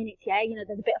 5 minutes. Yeah,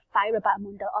 there's a bit of fire about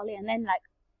Mundo Oli, and then like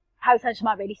Paris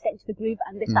Saint-Germain really set into the groove,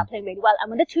 and they start playing really well. And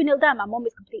when they're 2-0 down, my mum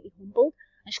is completely humbled.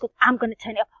 And she goes, I'm going to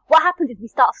turn it off. What happens is we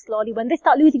start off slowly. When they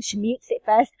start losing, she mutes it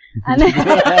first. And then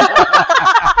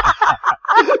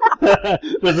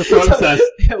There's a process.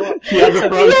 She has a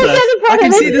process. I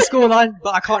can see the scoreline,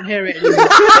 but I can't hear it anymore.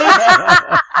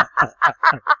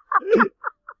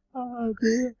 Oh,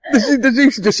 dear.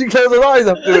 Does she close her eyes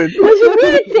afterwards? she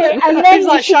mutes it, and then It's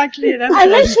like Shankly and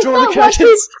and then just she draw the start watching,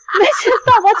 curtains.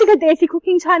 her Desi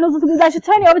cooking channels or something. Like, she'll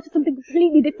turn it over to something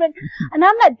completely different. And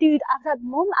I'm like, dude, I was like,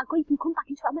 Mum, you can come back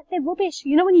into it. I'm like, they're rubbish.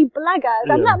 You know when you blag us?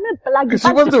 I'm like, I'm not blagging. Because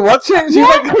she wants to watch it. She's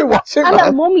like, can we watch it, I'm like,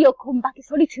 man? Mum, you'll come back.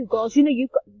 It's only 2 goals. You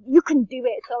can do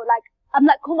it. So like, I'm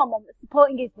like, come on, Mum.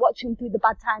 Supporting is watching through the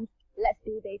bad times. Let's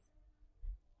do this.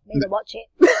 Made her watch it.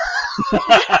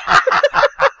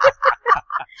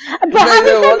 But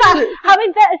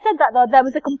having said that though, there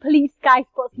was a complete Sky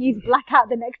Sports News blackout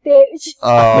the next day.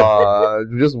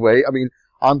 Just wait. I mean,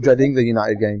 I'm dreading the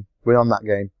United game. We're on that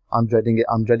game. I'm dreading it.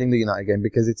 I'm dreading the United game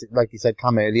because it's, like you said,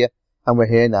 Cam earlier, and we're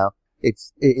here now. It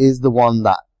is the one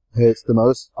that hurts the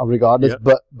most, regardless,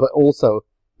 but also,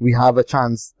 we have a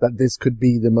chance that this could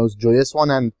be the most joyous one,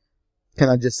 and can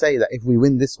I just say that if we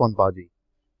win this one, Baji,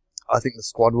 I think the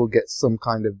squad will get some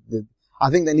kind of, I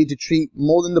think they need to treat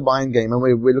more than the Bayern game, and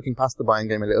we're looking past the Bayern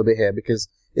game a little bit here because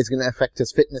it's going to affect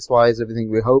us fitness-wise, everything.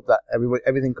 We hope that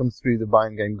everything comes through the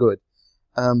Bayern game good.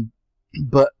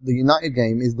 But the United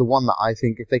game is the one that I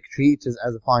think if they treat it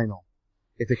as a final,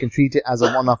 if they can treat it as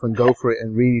a one-off and go for it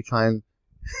and really try and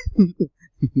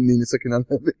Nina sucking on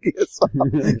her Vicky as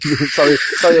well.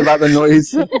 sorry about the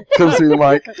noise comes through the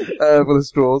mic for the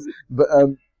straws. But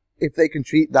if they can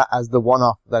treat that as the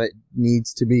one-off that it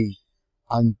needs to be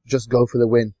and just go for the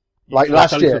win. Like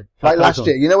last year.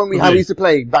 You know when we used to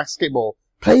play basketball?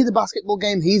 Play the basketball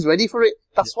game. He's ready for it.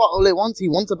 That's what Ole wants. He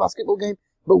wants a basketball game.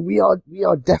 But we are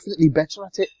definitely better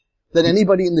at it than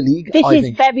anybody in the league. This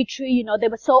is very true. They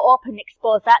were so open,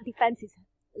 exposed. That defense is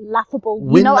laughable.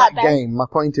 Win that game. My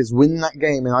point is win that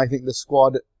game, and I think the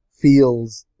squad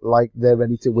feels like they're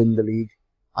ready to win the league.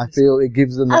 I feel it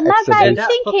gives them that extra Am I boost. right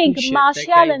thinking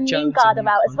Martial and Lingard are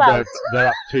out as well? They're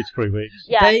up 2 to 3 weeks.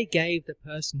 Yeah. They gave the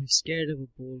person who's scared of a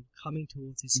ball coming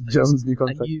towards his face Jones' new a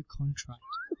contract. new contract.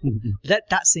 Let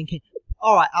that sink in.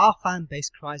 Alright, our fan base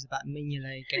cries about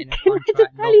Mignolet getting a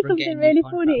contract, tell you Lovren something getting a really new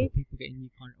contract, funny. people getting new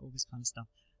contract, all this kind of stuff.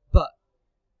 But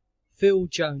Phil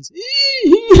Jones,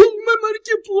 Phil Jones,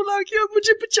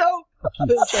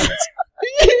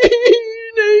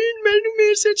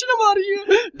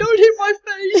 don't hit my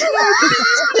face, no,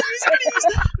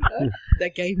 please. They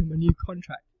gave him a new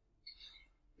contract.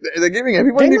 They're giving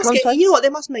everyone new contracts. You know what? They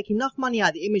must make enough money out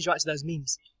of the image rights of those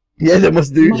memes. Yeah, they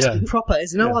must do. It must be proper.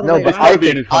 There's no other way but around. I be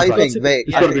in his think contract.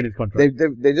 It's got to be in his contract.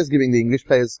 they're just giving the English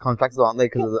players contracts, aren't they?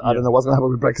 Because I don't know what's going to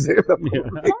happen with Brexit.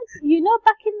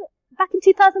 Back in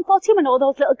 2014 when all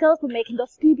those little girls were making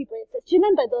those Scooby bracelets. Do you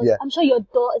remember those? Yeah. I'm sure your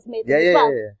daughters made them as Yeah.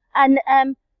 well.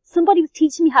 And somebody was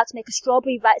teaching me how to make a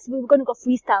strawberry, right? So we were going to go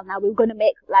freestyle now. We were going to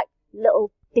make like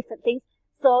little different things.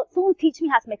 So someone was teaching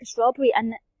me how to make a strawberry,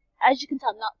 and as you can tell,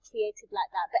 I'm not creative like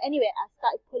that. But anyway, I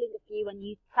started pulling a few and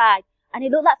you tried. And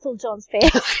it looked like Phil Jones' face.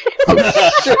 It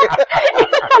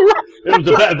was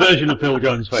a better version of Phil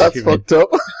Jones' face. That's fucked up.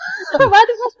 Why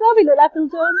does my strawberry look like Phil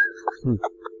Jones?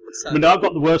 I mean, I've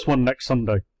got the worst one next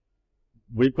Sunday.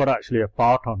 We've got actually a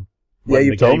part on. Yeah, when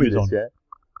you've the told game me is this, on. yeah.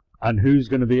 And who's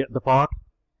going to be at the part?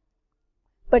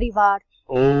 Buddy Vard.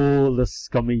 All the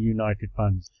scummy United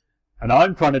fans. And I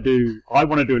want to do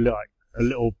a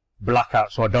little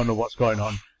blackout so I don't know what's going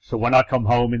on. So when I come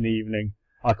home in the evening,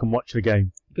 I can watch the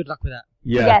game. Good luck with that.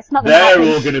 Yeah, it's not gonna they're happen.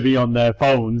 all going to be on their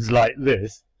phones like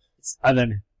this. And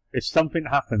then if something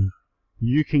happens,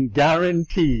 you can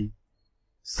guarantee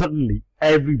suddenly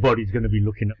everybody's going to be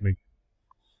looking at me.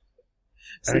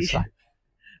 So And it's like,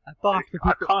 apart from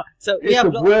I people, can't, so we it's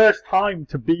have the worst time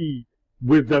to be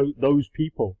with those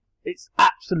people. It's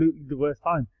absolutely the worst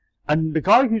time. And the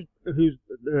guy who's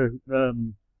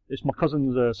it's my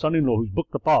cousin's son-in-law who's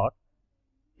booked the part.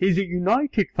 He's a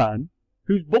United fan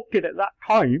who's booked it at that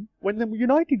time when the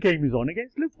United game is on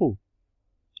against Liverpool.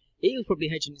 he was probably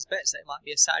hedging his bets that it might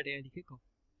be a Saturday early kickoff.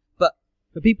 But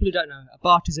For people who don't know, a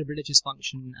Bart is a religious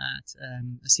function at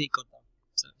a Sikh god,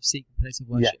 so a Sikh place of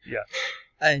worship. Yeah.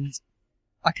 And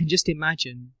I can just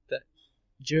imagine that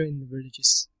during the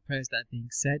religious prayers that are being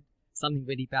said, something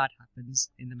really bad happens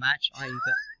in the match, i.e.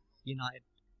 that United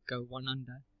go 1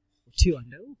 under, or 2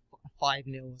 under, or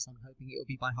 5-0, as I'm hoping it will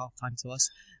be by half time to us,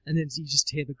 and then you just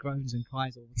hear the groans and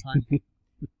cries all the time.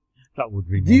 That would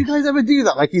be nice. Do you guys ever do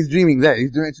that? Like he's dreaming there.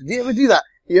 He's doing it. Do you ever do that?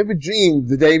 You ever dream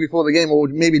the day before the game or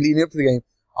maybe leading up to the game?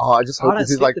 Oh, I just hope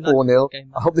this is like 4-0.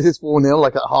 I hope this is 4-0,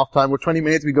 like at half time or 20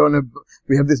 minutes we go and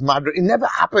we have this mad... It never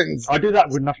happens. I do that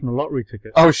with national lottery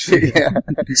tickets. Oh shit, yeah.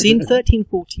 See, in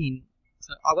 13-14,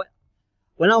 so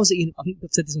when I was at, I think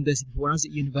I've said this on Desi before, when I was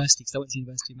at university, because I went to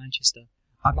University of Manchester,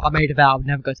 I made a vow I would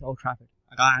never go to Old Trafford.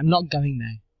 Like, I'm not going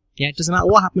there. Yeah, it doesn't matter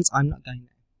what happens, I'm not going there.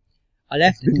 I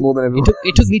left.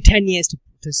 It took me 10 years to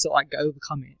sort of like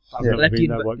overcome it. I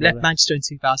left Manchester in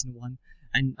 2001,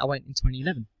 and I went in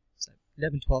 2011. So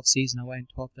 11-12 season, I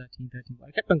went 12-13, 13.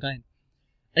 I kept on going.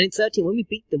 And in 13, when we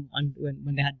beat them,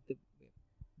 when they had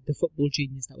the football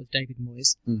genius that was David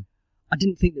Moyes, I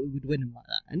didn't think that we would win them like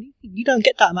that. And you don't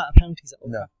get that amount of penalties at all.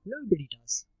 No. Nobody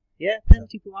does. Yeah,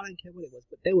 penalty for I don't care what it was,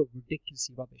 but they were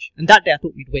ridiculously rubbish. And that day I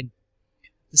thought we'd win.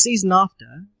 The season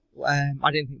after,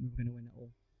 I didn't think we were going to win at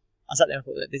all. I sat there and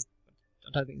thought that I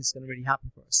don't think this is going to really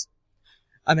happen for us.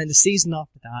 And then the season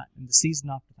after that,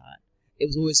 it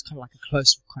was always kind of like a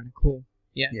close kind of call.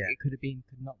 Yeah. It could have been,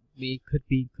 could not be, could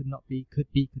be, could not be, could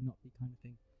be, could not be kind of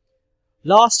thing.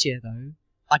 Last year though,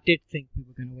 I did think we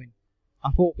were going to win.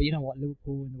 I thought, but you know what,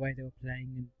 Liverpool and the way they were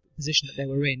playing and the position that they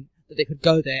were in, that they could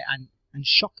go there and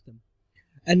shock them.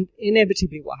 And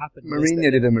inevitably what happened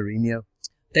Mourinho did a Mourinho.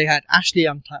 They had Ashley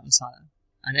Young tight on Salah,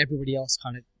 and everybody else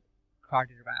kind of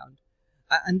crowded around.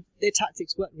 And their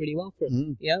tactics worked really well for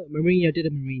him. Yeah, Mourinho did a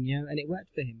Mourinho, and it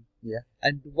worked for him. Yeah.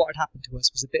 And what had happened to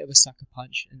us was a bit of a sucker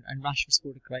punch, and Rashford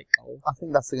scored a great goal. I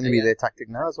think that's going to be their tactic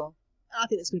now as well. I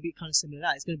think it's going to be kind of similar to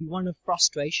that. It's going to be one of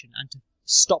frustration and to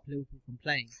stop Liverpool from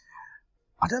playing.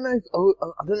 I don't know if Ole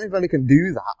can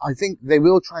do that. I think they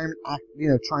will try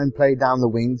and play down the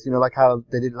wings, like how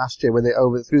they did last year where they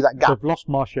overthrew that gap. They've lost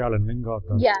Martial and Lingard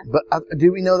though. Yeah. But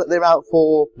do we know that they're out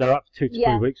for... They're out for 2 to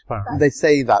 3 weeks, apparently. They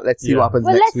say that. Let's see what happens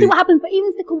next week. Well, let's see what happens. But even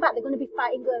if they come back, they're going to be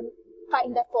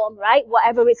fighting their form, right?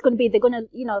 Whatever it's going to be, they're going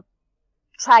to,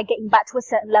 try getting back to a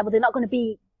certain level. They're not going to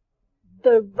be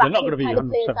the rapid kind of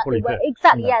players that they were.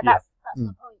 Exactly, that's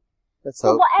my point.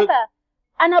 So whatever...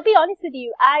 And I'll be honest with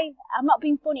you, I'm not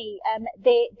being funny,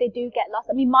 they do get lost.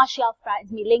 I mean, Martial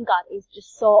frightens me. Lingard is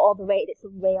just so overrated, it's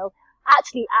unreal.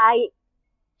 Actually,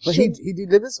 But he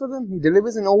delivers for them. He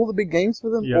delivers in all the big games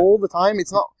for them, all the time.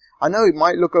 It's not, I know it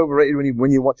might look overrated when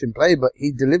you watch him play, but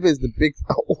he delivers the big,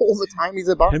 all the time he's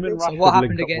a bastard. So what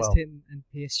happened against him and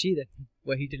PSG then,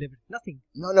 where he delivered nothing?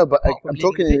 No, but I'm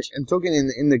talking in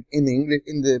the English,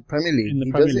 in the Premier League. In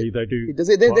the Premier League, they do. He does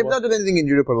it. They've not done anything in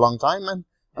Europe for a long time, man.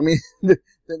 I mean,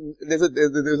 there's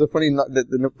a funny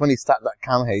stat that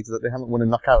Cam hates, that they haven't won a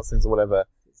knockout since whatever.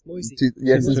 Moisey.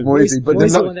 Yes, it's Moisey, but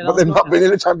they've not been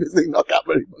in a Champions League knockout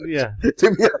very much. Yeah.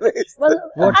 To be honest.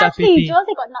 Well, actually,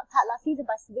 Jose got knocked out last season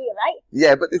by Sevilla, right?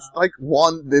 Yeah, but it's like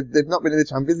they've not been in the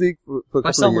Champions League for a couple of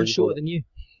years. By someone shorter than you.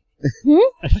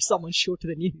 By someone shorter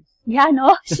than you. Yeah, I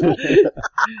know.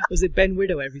 Was it Ben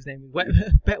Widow, whatever his name was?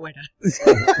 Bet Widow.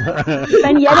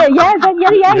 Ben Yedder,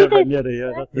 Ben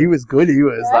Yedder, he was good,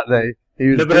 that day.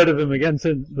 Never heard of him again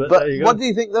since. But there you go. What do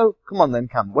you think, though? Come on then,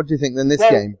 Cam. What do you think then this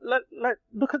game?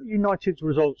 Look at United's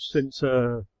results since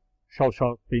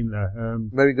Solskjaer's been there.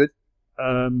 Very good.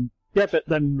 Yeah, but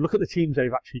then look at the teams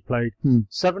they've actually played.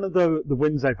 7 of the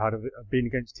wins they've had have been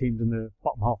against teams in the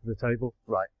bottom half of the table.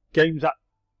 Right. Games that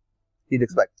you'd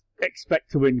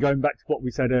expect to win. Going back to what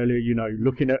we said earlier,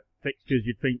 looking at fixtures,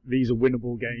 you'd think these are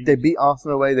winnable games. They beat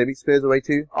Arsenal away. They beat Spurs away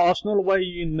too. Arsenal away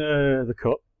in the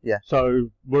cup. Yeah.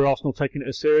 So were Arsenal taking it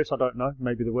as serious? I don't know.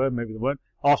 Maybe they were. Maybe they weren't.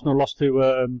 Arsenal lost to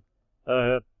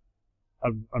an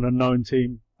unknown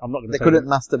team. I'm not going to. They couldn't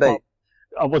masturbate.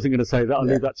 I wasn't going to say that. I'll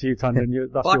leave that to you,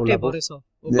 Tandon. That's your level. Borisov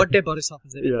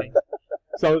is everything.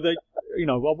 So they,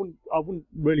 I wouldn't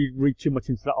really read too much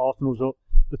into that Arsenal result.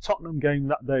 The Tottenham game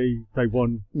that they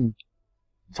won,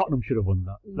 Tottenham should have won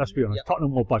that. Let's be honest. Yep.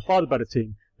 Tottenham were by far the better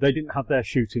team. They didn't have their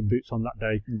shooting boots on that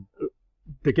day.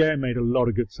 De Gea made a lot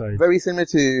of good saves. Very similar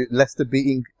to Leicester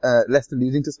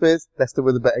losing to Spurs. Leicester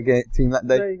were the better team that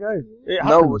day. There you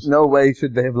go. No way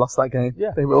should they have lost that game.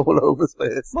 Yeah. They were all over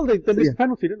Spurs. Well, they missed the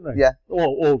penalty, didn't they? Yeah.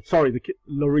 Or sorry,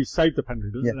 Lloris saved the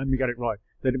penalty. Let me get it right.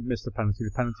 They didn't miss the penalty.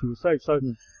 The penalty was saved. So,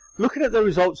 looking at the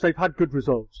results, they've had good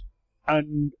results.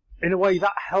 And in a way,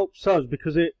 that helps us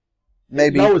because it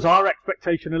lowers our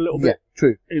expectation a little bit. Yeah,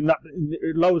 true.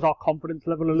 It lowers our confidence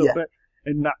level a little bit.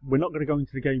 in that we're not going to go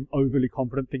into the game overly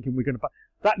confident, thinking we're going to.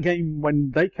 That game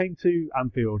when they came to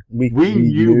Anfield, we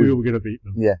knew we were going to beat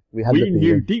them. Yeah, we had. We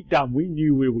knew deep down, we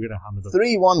knew we were going to hammer them.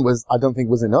 3-1 I don't think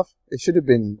was enough. It should have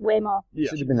been way more. It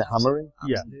should have been a hammering.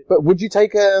 Absolutely. Yeah, but would you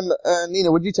take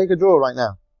Nina? Would you take a draw right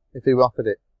now if they offered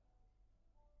it?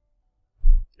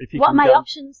 What are my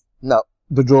options? No,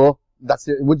 the draw. That's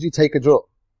it. Would you take a draw?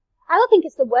 I don't think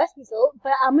it's the worst result,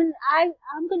 but I'm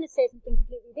going to say something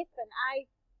completely different. I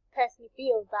personally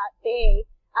feel that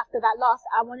after that loss,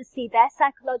 I want to see their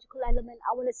psychological element.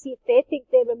 I want to see if they think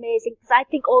they're amazing, because I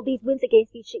think all these wins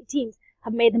against these shitty teams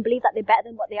have made them believe that they're better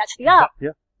than what they actually are.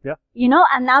 Yeah. You know,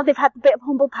 and now they've had a bit of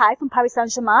humble pie from Paris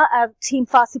Saint-Germain, a team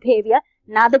far superior.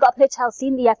 Now they've got to play Chelsea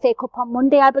in the FA Cup on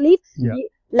Monday, I believe. Yeah.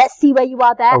 Let's see where you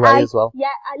are there. Away as well. Yeah,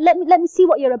 let me see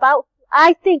what you're about.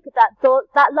 I think that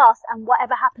that loss and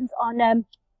whatever happens on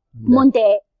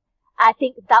Monday, I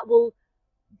think that will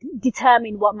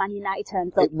determine what Man United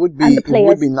turns up. It would be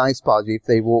nice, Parji, if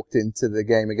they walked into the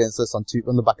game against us on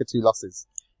the back of 2 losses.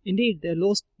 Indeed, they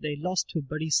lost to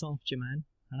Buddy Saint-Germain,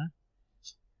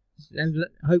 and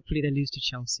hopefully they lose to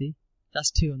Chelsea. That's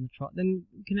 2 on the trot. Then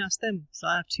you can ask them. So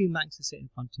I have 2 Mancs who sit in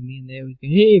front of me, and they always go,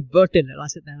 "Hey, Button," and I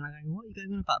sit there and I'm going, "What are you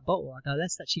going on about Button?" I go,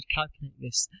 "Let's actually calculate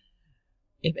this.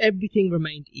 If everything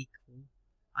remained equal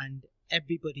and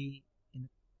everybody in the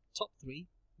top 3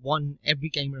 won every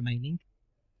game remaining,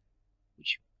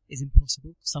 which is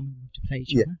impossible, some of them have to play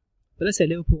each other. But let's say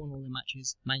Liverpool won all their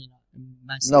matches, Man United and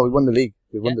Man City. No, we won the league.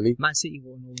 We won the league. Man City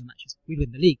won all their matches. We'd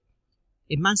win the league.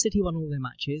 If Man City won all their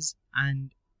matches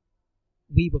and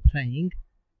we were playing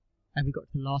and we got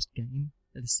to the last game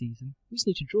of the season, we just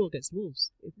need to draw against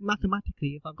Wolves.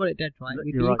 Mathematically, if I've got it dead right,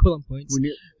 we'd be equal on points.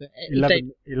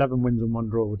 11 wins and 1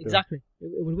 draw would do exactly.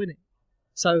 It would win it.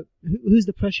 So who's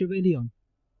the pressure really on?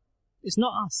 It's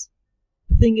not us.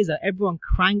 The thing is that everyone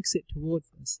cranks it towards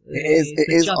us. It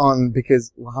is on,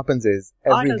 because what happens is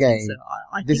every game. So.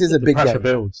 I this think is a big game.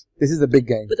 Builds. This is a big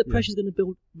game. But the pressure's going to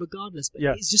build regardless. But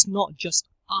it's just not just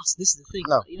us. This is the thing.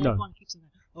 No. Everyone keeps saying,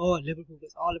 "Oh, Liverpool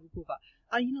this, Liverpool that."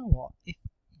 And you know what?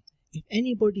 If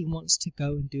anybody wants to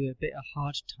go and do a bit of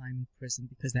hard time in prison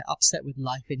because they're upset with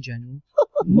life in general,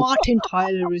 Martin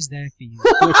Tyler is there for you.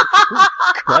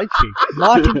 Crikey.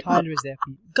 Martin Tyler is there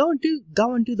for you. Go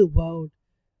and do the world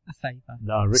a favour.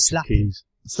 No, Richard Slap Keys.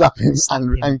 Slap him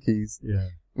and Keys. Yeah.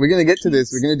 We're gonna get to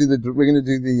this. We'll do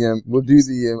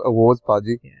the awards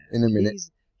party in a minute.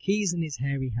 Keys in his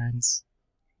hairy hands.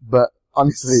 But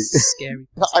honestly, scary.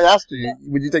 I asked you,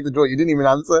 would you take the draw? You didn't even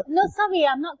answer. No, sorry,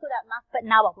 I'm not good at math, but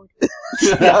now I would.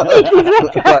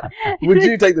 Would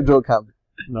you take the draw, Cam?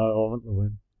 No, I want the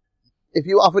win. If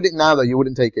you offered it now, though, you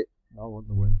wouldn't take it. I want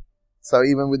the win. So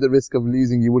even with the risk of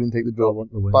losing, you wouldn't take the draw. I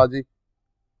want the win. Baji?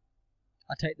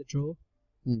 I take the draw.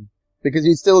 Because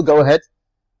you still go ahead.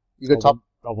 You go top.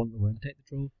 I want the win. I take the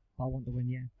draw. I want the win,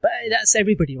 yeah. But that's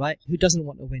everybody, right? Who doesn't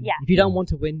want to win? Yeah. If you don't want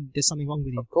to win, there's something wrong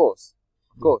with you. Of course.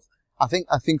 I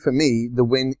think for me, the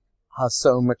win has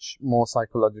so much more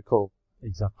psychological.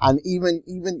 Exactly. And even,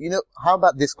 how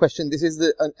about this question? This is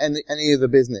any of the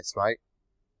business, right?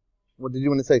 What did you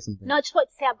want to say something? No, I just want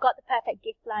to say I've got the perfect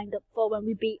gift lined up for when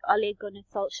we beat Ole Gunnar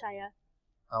Solskjaer.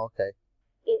 Oh, okay.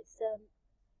 It's,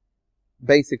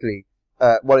 basically,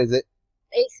 what is it?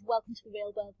 It's Welcome to the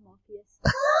Real World, Morpheus.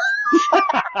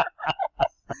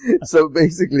 So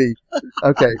basically,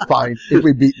 okay, fine, if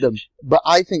we beat them. But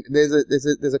I think there's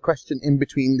a question in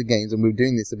between the games, and we're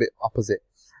doing this a bit opposite.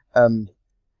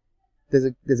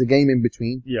 There's a game in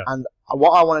between. Yeah. And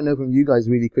what I want to know from you guys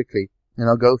really quickly, and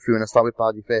I'll go through and I'll start with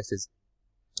Party first, is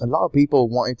a lot of people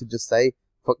wanted to just say,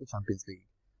 fuck the Champions League.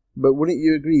 But wouldn't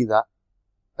you agree that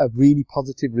a really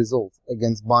positive result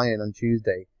against Bayern on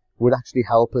Tuesday would actually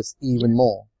help us even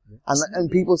more?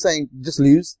 And people saying, just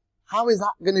lose. How is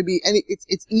that going to be any,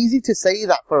 it's easy to say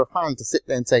that for a fan to sit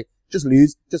there and say, just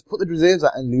lose, just put the reserves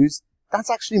out and lose.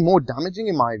 That's actually more damaging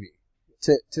in my view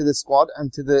to the squad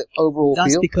and to the overall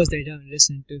That's field. because they don't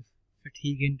listen to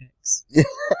fatigue index.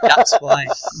 That's why.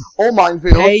 Or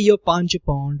minefield. Pay your bond.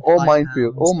 Or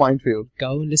minefield.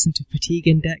 Go and listen to fatigue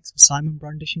index with Simon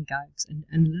Brundish and Gags and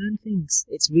learn things.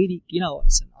 It's really,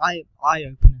 it's an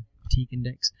eye-opener, fatigue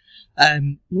index.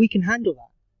 We can handle that.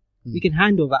 We can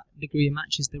handle that degree of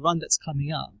matches, the run that's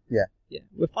coming up. Yeah. Yeah,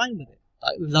 we're fine with it.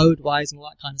 Like load-wise and all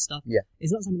that kind of stuff. Yeah.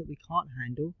 It's not something that we can't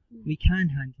handle. We can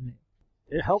handle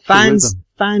it. It helps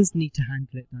Fans need to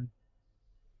handle it though.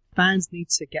 Fans need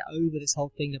to get over this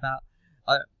whole thing about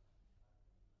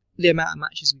the amount of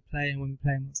matches we play and when we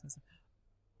play and what's that stuff.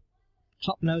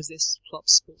 Klopp knows this.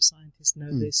 Klopp's sports scientists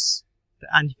know this.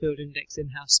 The Anfield Index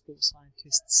in-house sports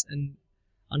scientists, and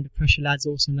Under Pressure lads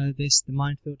also know this. The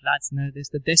Minefield lads know this.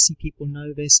 The Desi people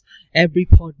know this. Every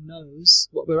pod knows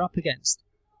what we're up against.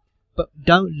 But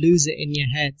don't lose it in your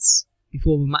heads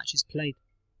before the match is played.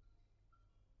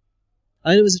 I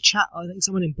know there was a chat, I think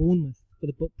someone in Bournemouth,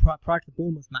 prior to the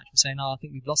Bournemouth match, was saying, I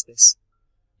think we've lost this.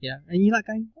 Yeah, and you're like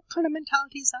going, what kind of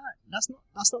mentality is that? That's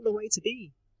not the way to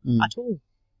be at all,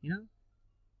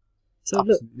 So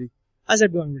Absolutely. Look, as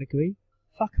everyone would agree,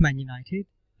 fuck Man United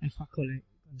and fuck Ole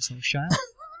Solskjaer.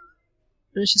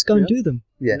 Let's just go and do them.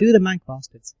 Yeah. Do the mank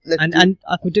bastards. And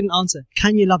if we didn't answer,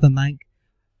 can you love a mank?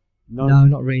 No,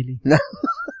 not really. No.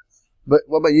 But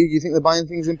what about you? You think the Bayern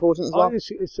thing is important as well?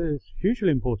 It's hugely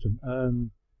important.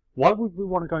 Why would we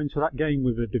want to go into that game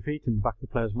with a defeat in the back of the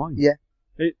player's mind? Yeah.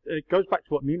 It goes back to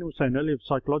what Nina was saying earlier.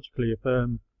 Psychologically,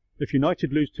 if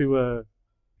United lose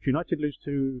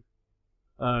to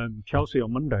Chelsea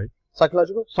on Monday,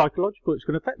 Psychological, it's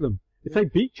going to affect them. If they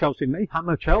beat Chelsea and they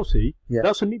hammer Chelsea,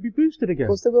 they'll suddenly be boosted again. Of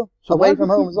course they will. So away from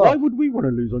home as well. Why would we want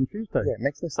to lose on Tuesday? Yeah, it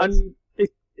makes no sense. And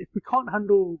if we can't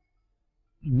handle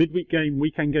midweek game,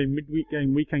 weekend game,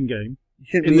 weekend game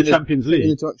in the Champions League,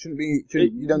 you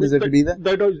don't deserve to be there.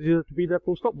 They don't deserve to be there.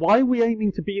 Full stop. Why are we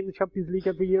aiming to be in the Champions League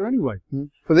every year anyway?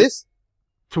 For this?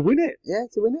 To win it. Yeah,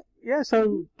 to win it. Yeah,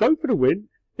 so go for the win.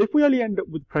 If we only end up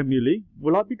with Premier League,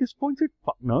 will I be disappointed?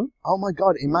 Fuck no. Oh my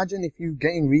God! Imagine if you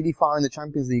getting really far in the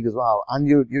Champions League as well, and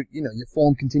your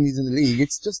form continues in the league.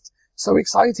 It's just so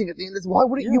exciting at the end. Why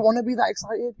wouldn't you want to be that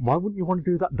excited? Why wouldn't you want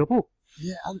to do that double?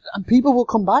 Yeah, and people will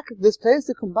come back. There's players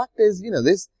to come back. There's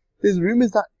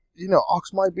rumours that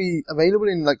Ox might be available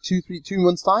in like 2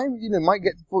 months time. Might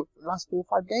get the last 4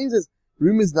 or 5 games. There's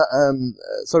rumours that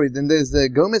then there's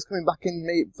Gomez coming back in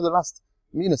May for the last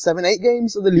 7-8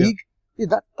 games of the league. Yeah,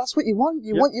 that's what you want.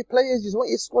 You want your players, you want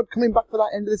your squad coming back for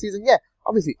that end of the season. Yeah,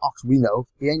 obviously Ox, we know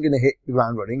he ain't gonna hit the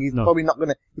ground running. He's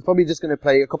probably just gonna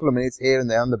play a couple of minutes here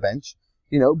and there on the bench.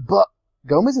 But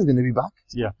Gomez is gonna be back.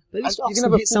 Yeah. But at least Ox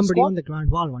can hit somebody on the ground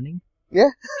while running. Yeah.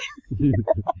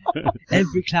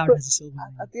 Every cloud has a silver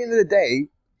lining. At the end of the day,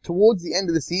 towards the end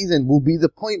of the season will be the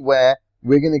point where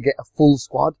we're going to get a full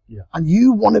squad. Yeah. And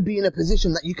you want to be in a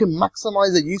position that you can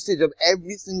maximize the usage of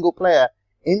every single player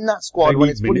in that squad when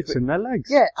it's fully fit. In their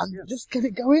legs. Yeah, and just get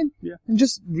it going. Yeah. And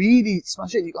just really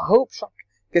smash it. I hope Shaq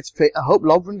gets fit. I hope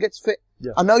Lovren gets fit.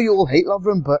 Yeah. I know you all hate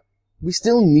Lovren, but we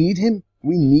still need him.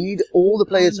 We need all the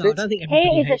players fit. I don't think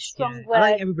everybody Hate is a strong word. I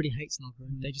think everybody hates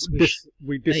Lovren. They just wish.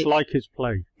 We dislike his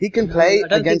play. He can play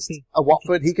against a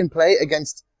Watford. He can play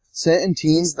against certain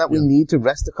teams that we need to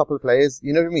rest a couple of players.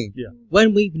 You know what I mean? Yeah.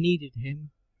 When we've needed him,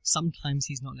 sometimes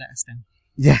he's not let us down.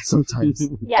 Yeah, sometimes.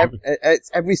 Yeah.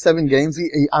 Every 7 games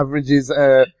he averages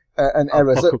an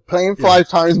error. So playing 5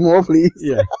 times more, please.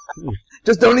 Yeah.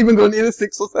 Just don't even go near the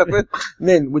 6 or 7.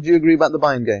 Min, would you agree about the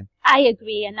Bayern game? I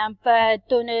agree, and I've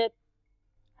done a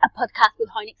podcast with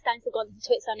Heinekstein, so go on to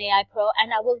Twitch on AI Pro,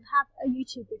 and I will have a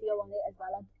YouTube video on it as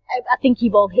well. I think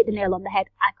you've all hit the nail on the head.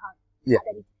 I can't add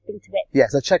anything to it. Yeah,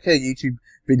 so check her YouTube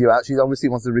video out. She obviously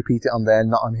wants to repeat it on there,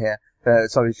 not on here.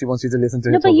 Sorry, she wants you to listen to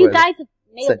it. No, but you guys have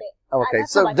nailed it. Oh, okay,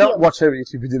 That's so how I don't feel. watch her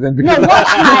YouTube video then. No, Because watch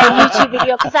my YouTube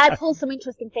video, because I pull some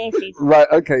interesting faces. Right,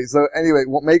 okay, so anyway,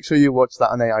 make sure you watch that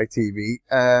on AI TV.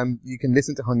 You can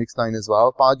listen to Honigstein as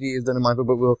well. Baji has done a mindful,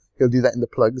 but he'll do that in the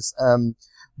plugs.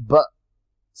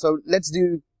 So let's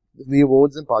do the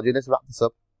awards and Baji, let's wrap this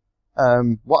up.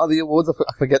 What are the awards?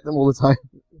 I forget them all the time.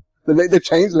 They've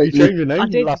changed lately. You changed your name I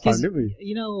did last time, because, didn't we?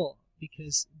 you know what?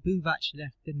 Because Buvac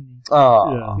left, didn't he?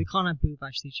 Oh. Yeah. We can't have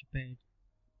Buvac teach a bed.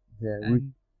 Yeah.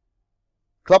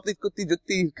 Klopti Kutti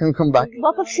Jutti can come back.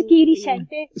 What about Shaqiri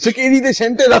Shente? Shaqiri de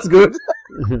Shente, that's good.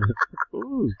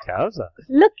 Ooh, Kowsa.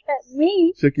 Look at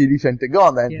me. Shaqiri Shente. Go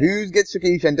on then. Yeah. Who gets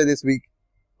Shaqiri Shente this week?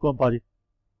 Go on, buddy.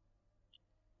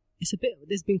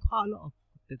 There's been quite a lot of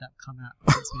that come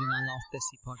out since we did our last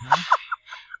Desi pod, huh?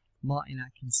 Martin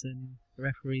Atkinson, the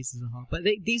referees as a whole. But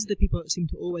these are the people that seem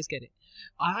to always get it.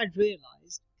 I had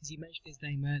realised, because you mentioned his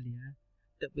name earlier,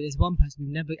 that there's one person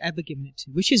we've never ever given it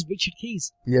to, which is Richard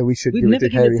Keys. Yeah, we should We've give it never to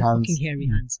given Hairy it to Hands. fucking Hairy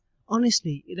Hands.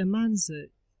 Honestly, the man's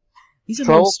he's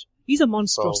a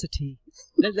monstrosity.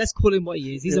 Let's call him what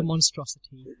he is. He's a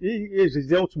monstrosity. He is. He's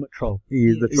the ultimate troll. He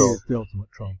is the He troll. is the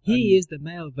ultimate troll. He is the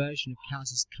male version of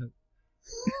Kaz's coat.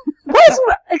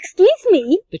 Excuse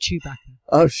me? The Chewbacca.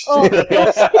 Oh shit. Oh,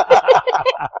 gosh. That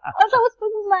was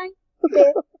from mine.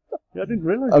 Okay. Yeah, I didn't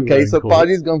realise. Okay, so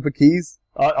Baji's gone for Keys.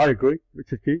 I agree.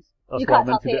 Richard Keys. That's You why I can't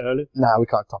top mentioned it it. earlier. Nah, we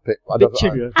can't top it. I don't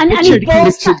Richard. know. And Richard his ball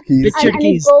Richard sack, Keys. Richard and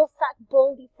Keys. his ball sack,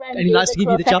 baldy friend. And he likes to give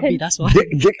you the jumpy, that's why.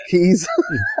 Dick Keys.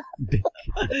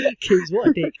 Keys, what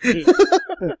a dick.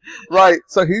 Right,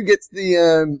 so who gets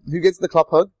the Klopp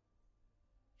hug?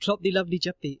 Klopp the lovely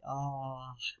jumpy.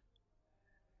 Ah.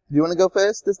 Do you want to go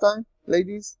first this time,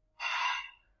 ladies?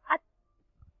 I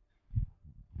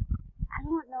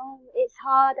don't know. It's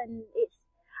hard, and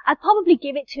I'd probably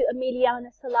give it to Emiliano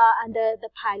Salah and the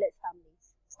pilots'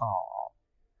 families. Oh,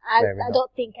 I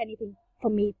don't think anything for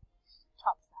me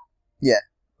tops that. yeah,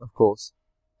 of course,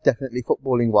 definitely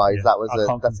footballing wise, Yeah, that was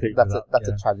that's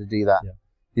yeah. a tragedy that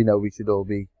we should all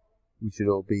be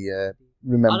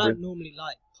remembering. I don't normally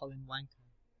like Colin Wanker,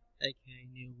 aka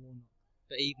Neil Warnock,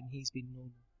 but even he's been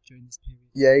normal during this period.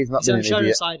 Yeah, he's not been an shown a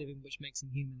idiot, side of him which makes him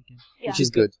human again. Yeah. which is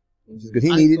good. Which is good. He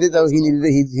And needed it though. He football's needed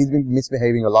it. He's been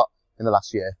misbehaving a lot in the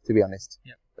last year, to be honest.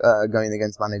 Yep. Going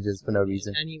against managers for no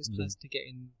reason. And he was close to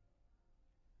getting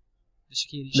the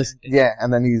Shaquille This- O'Neal. yeah,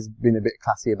 and then he's been a bit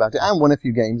classy about it and won a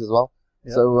few games as well.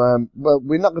 Yeah. So, well,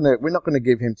 we're not gonna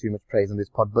give him too much praise on this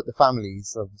pod, but the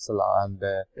families of Salah and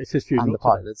It's his and funeral the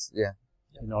pilots, yeah.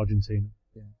 in Argentina.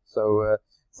 Yeah. So,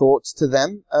 thoughts to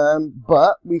them.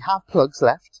 But we have plugs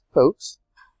left, folks,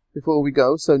 before we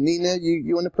go. So, Nina,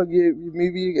 you want to plug your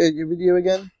movie, your video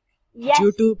again? Yes.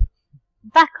 YouTube.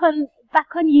 Back on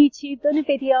YouTube, done a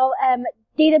video.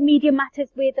 Did a Media Matters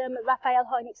with Raphael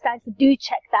Hoenigstein, so do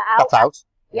check that out. That's out.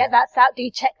 Yeah, that's out. Do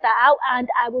check that out. And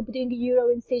I will be doing a Euro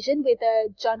incision with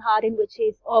John Harding, which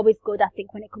is always good, I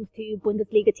think, when it comes to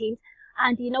Bundesliga teams.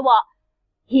 And you know what?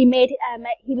 He made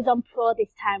he was on Pro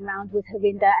this time round with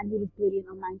Harinder, and he was brilliant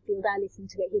on Minefield. I listened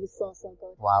to it. He was so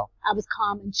good. Wow. I was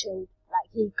calm and chilled. Like,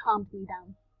 he calmed me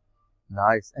down.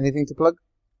 Nice. Anything to plug?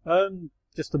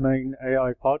 Just the main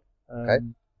AI pod. Okay.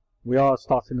 We are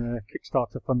starting a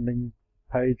Kickstarter funding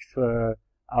page for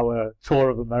our tour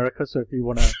of America. So if you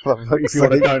want to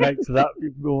donate to that,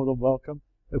 you're more than welcome.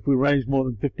 If we raise more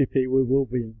than 50p, we will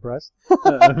be impressed.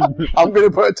 I'm going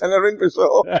to put a tenner in for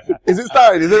sure. Is it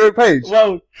started? Is there a page?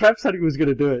 Well, Trev said he was going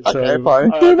to do it. Okay, so, fine.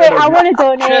 Do it. I want to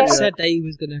donate. Trev said that he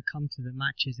was going to come to the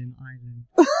matches in Ireland.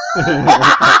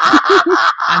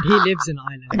 And he lives in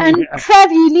Ireland. And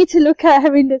Trev, you need to look at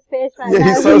Harinder's face right Yeah, now.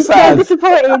 he's so sad.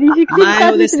 disappointed. You should keep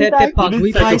मैं उधर से himself. पग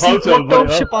हुई भाई से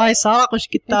photo छुपाए सारा कुछ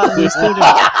कितना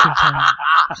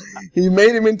He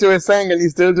made him into a sang and he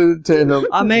still didn't turn up.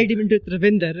 I made him into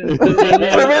Travinder.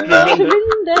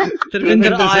 Ravinder?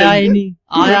 Travinder आया ही नहीं.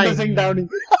 आया ही Sing नहीं. Downing.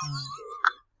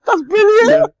 That's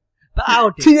brilliant. But Al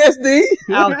did. TSD?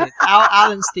 Al did.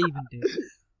 Al and Stephen did.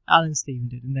 Al and Stephen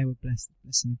did, and they were blessed.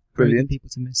 Listen, Brilliant. people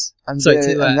to miss. And, So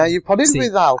and now you've podded see.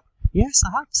 with Al. Yes, I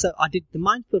have. So I did the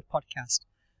Minefield podcast.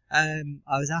 I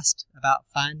was asked about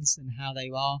fans and how they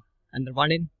are and the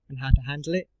running and how to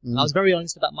handle it. Mm. I was very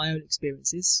honest about my own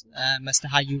experiences as to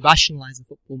how you rationalise a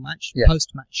football match, Yeah.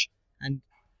 post-match, and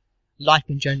life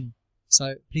in general.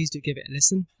 So please do give it a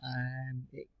listen.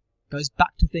 It goes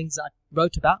back to things that I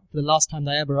wrote about for the last time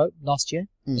that I ever wrote, last year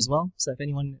as well. So if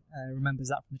anyone remembers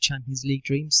that from the Champions League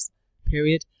dreams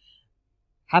period,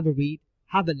 have a read,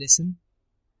 have a listen,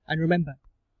 and remember,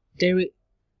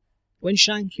 when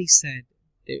Shankly said,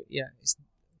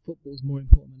 football's more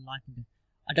important than life and death,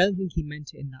 I don't think he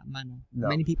meant it in that manner. No.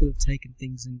 Many people have taken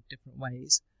things in different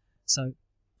ways. So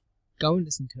go and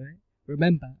listen to it.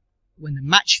 Remember, when the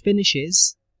match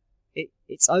finishes,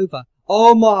 it's over.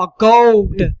 Oh my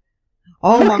God!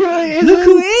 Oh my! Look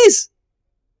who it is!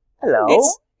 Hello.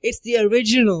 It's the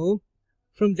original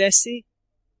from Desi.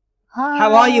 Hi.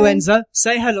 How are you, Enzo?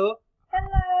 Say hello.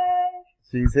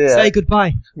 She's here. Say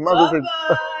goodbye. Mother's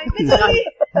Italy.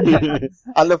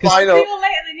 And the final. People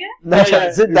later than you. No,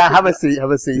 sit down. Have a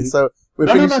seat. So we're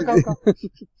No, finishing. go.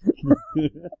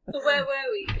 So where were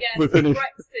we? Yes, We're finished.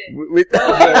 Brexit.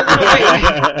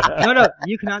 No,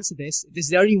 you can answer this. This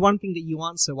is the only one thing that you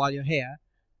answer while you're here.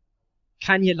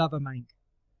 Can you love a Mank?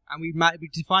 And we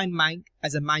define Mank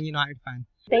as a Man United fan.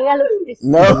 They look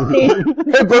No.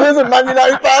 disgusting. Her brothers are Man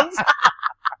United fans.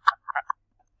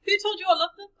 Who told you I love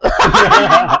them?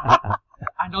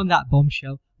 And on that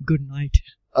bombshell, good night.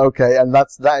 Okay, and that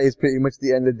is pretty much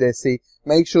the end of Desi.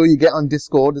 Make sure you get on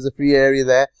Discord. There's a free area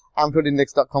there.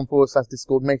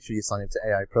 AnfieldIndex.com/Discord. Make sure you sign up to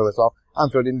AI Pro as well.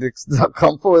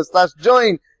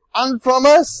 AnfieldIndex.com/join. And from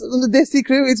us, from the Desi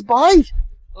crew, it's bye.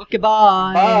 Okay,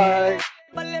 bye. Bye.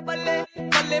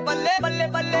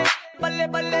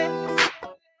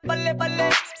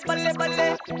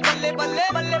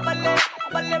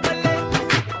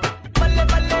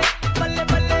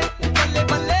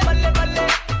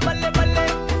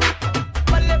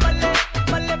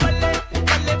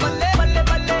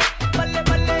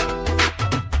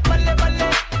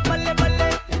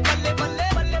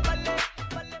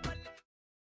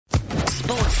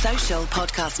 Sports Social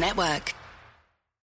Podcast Network.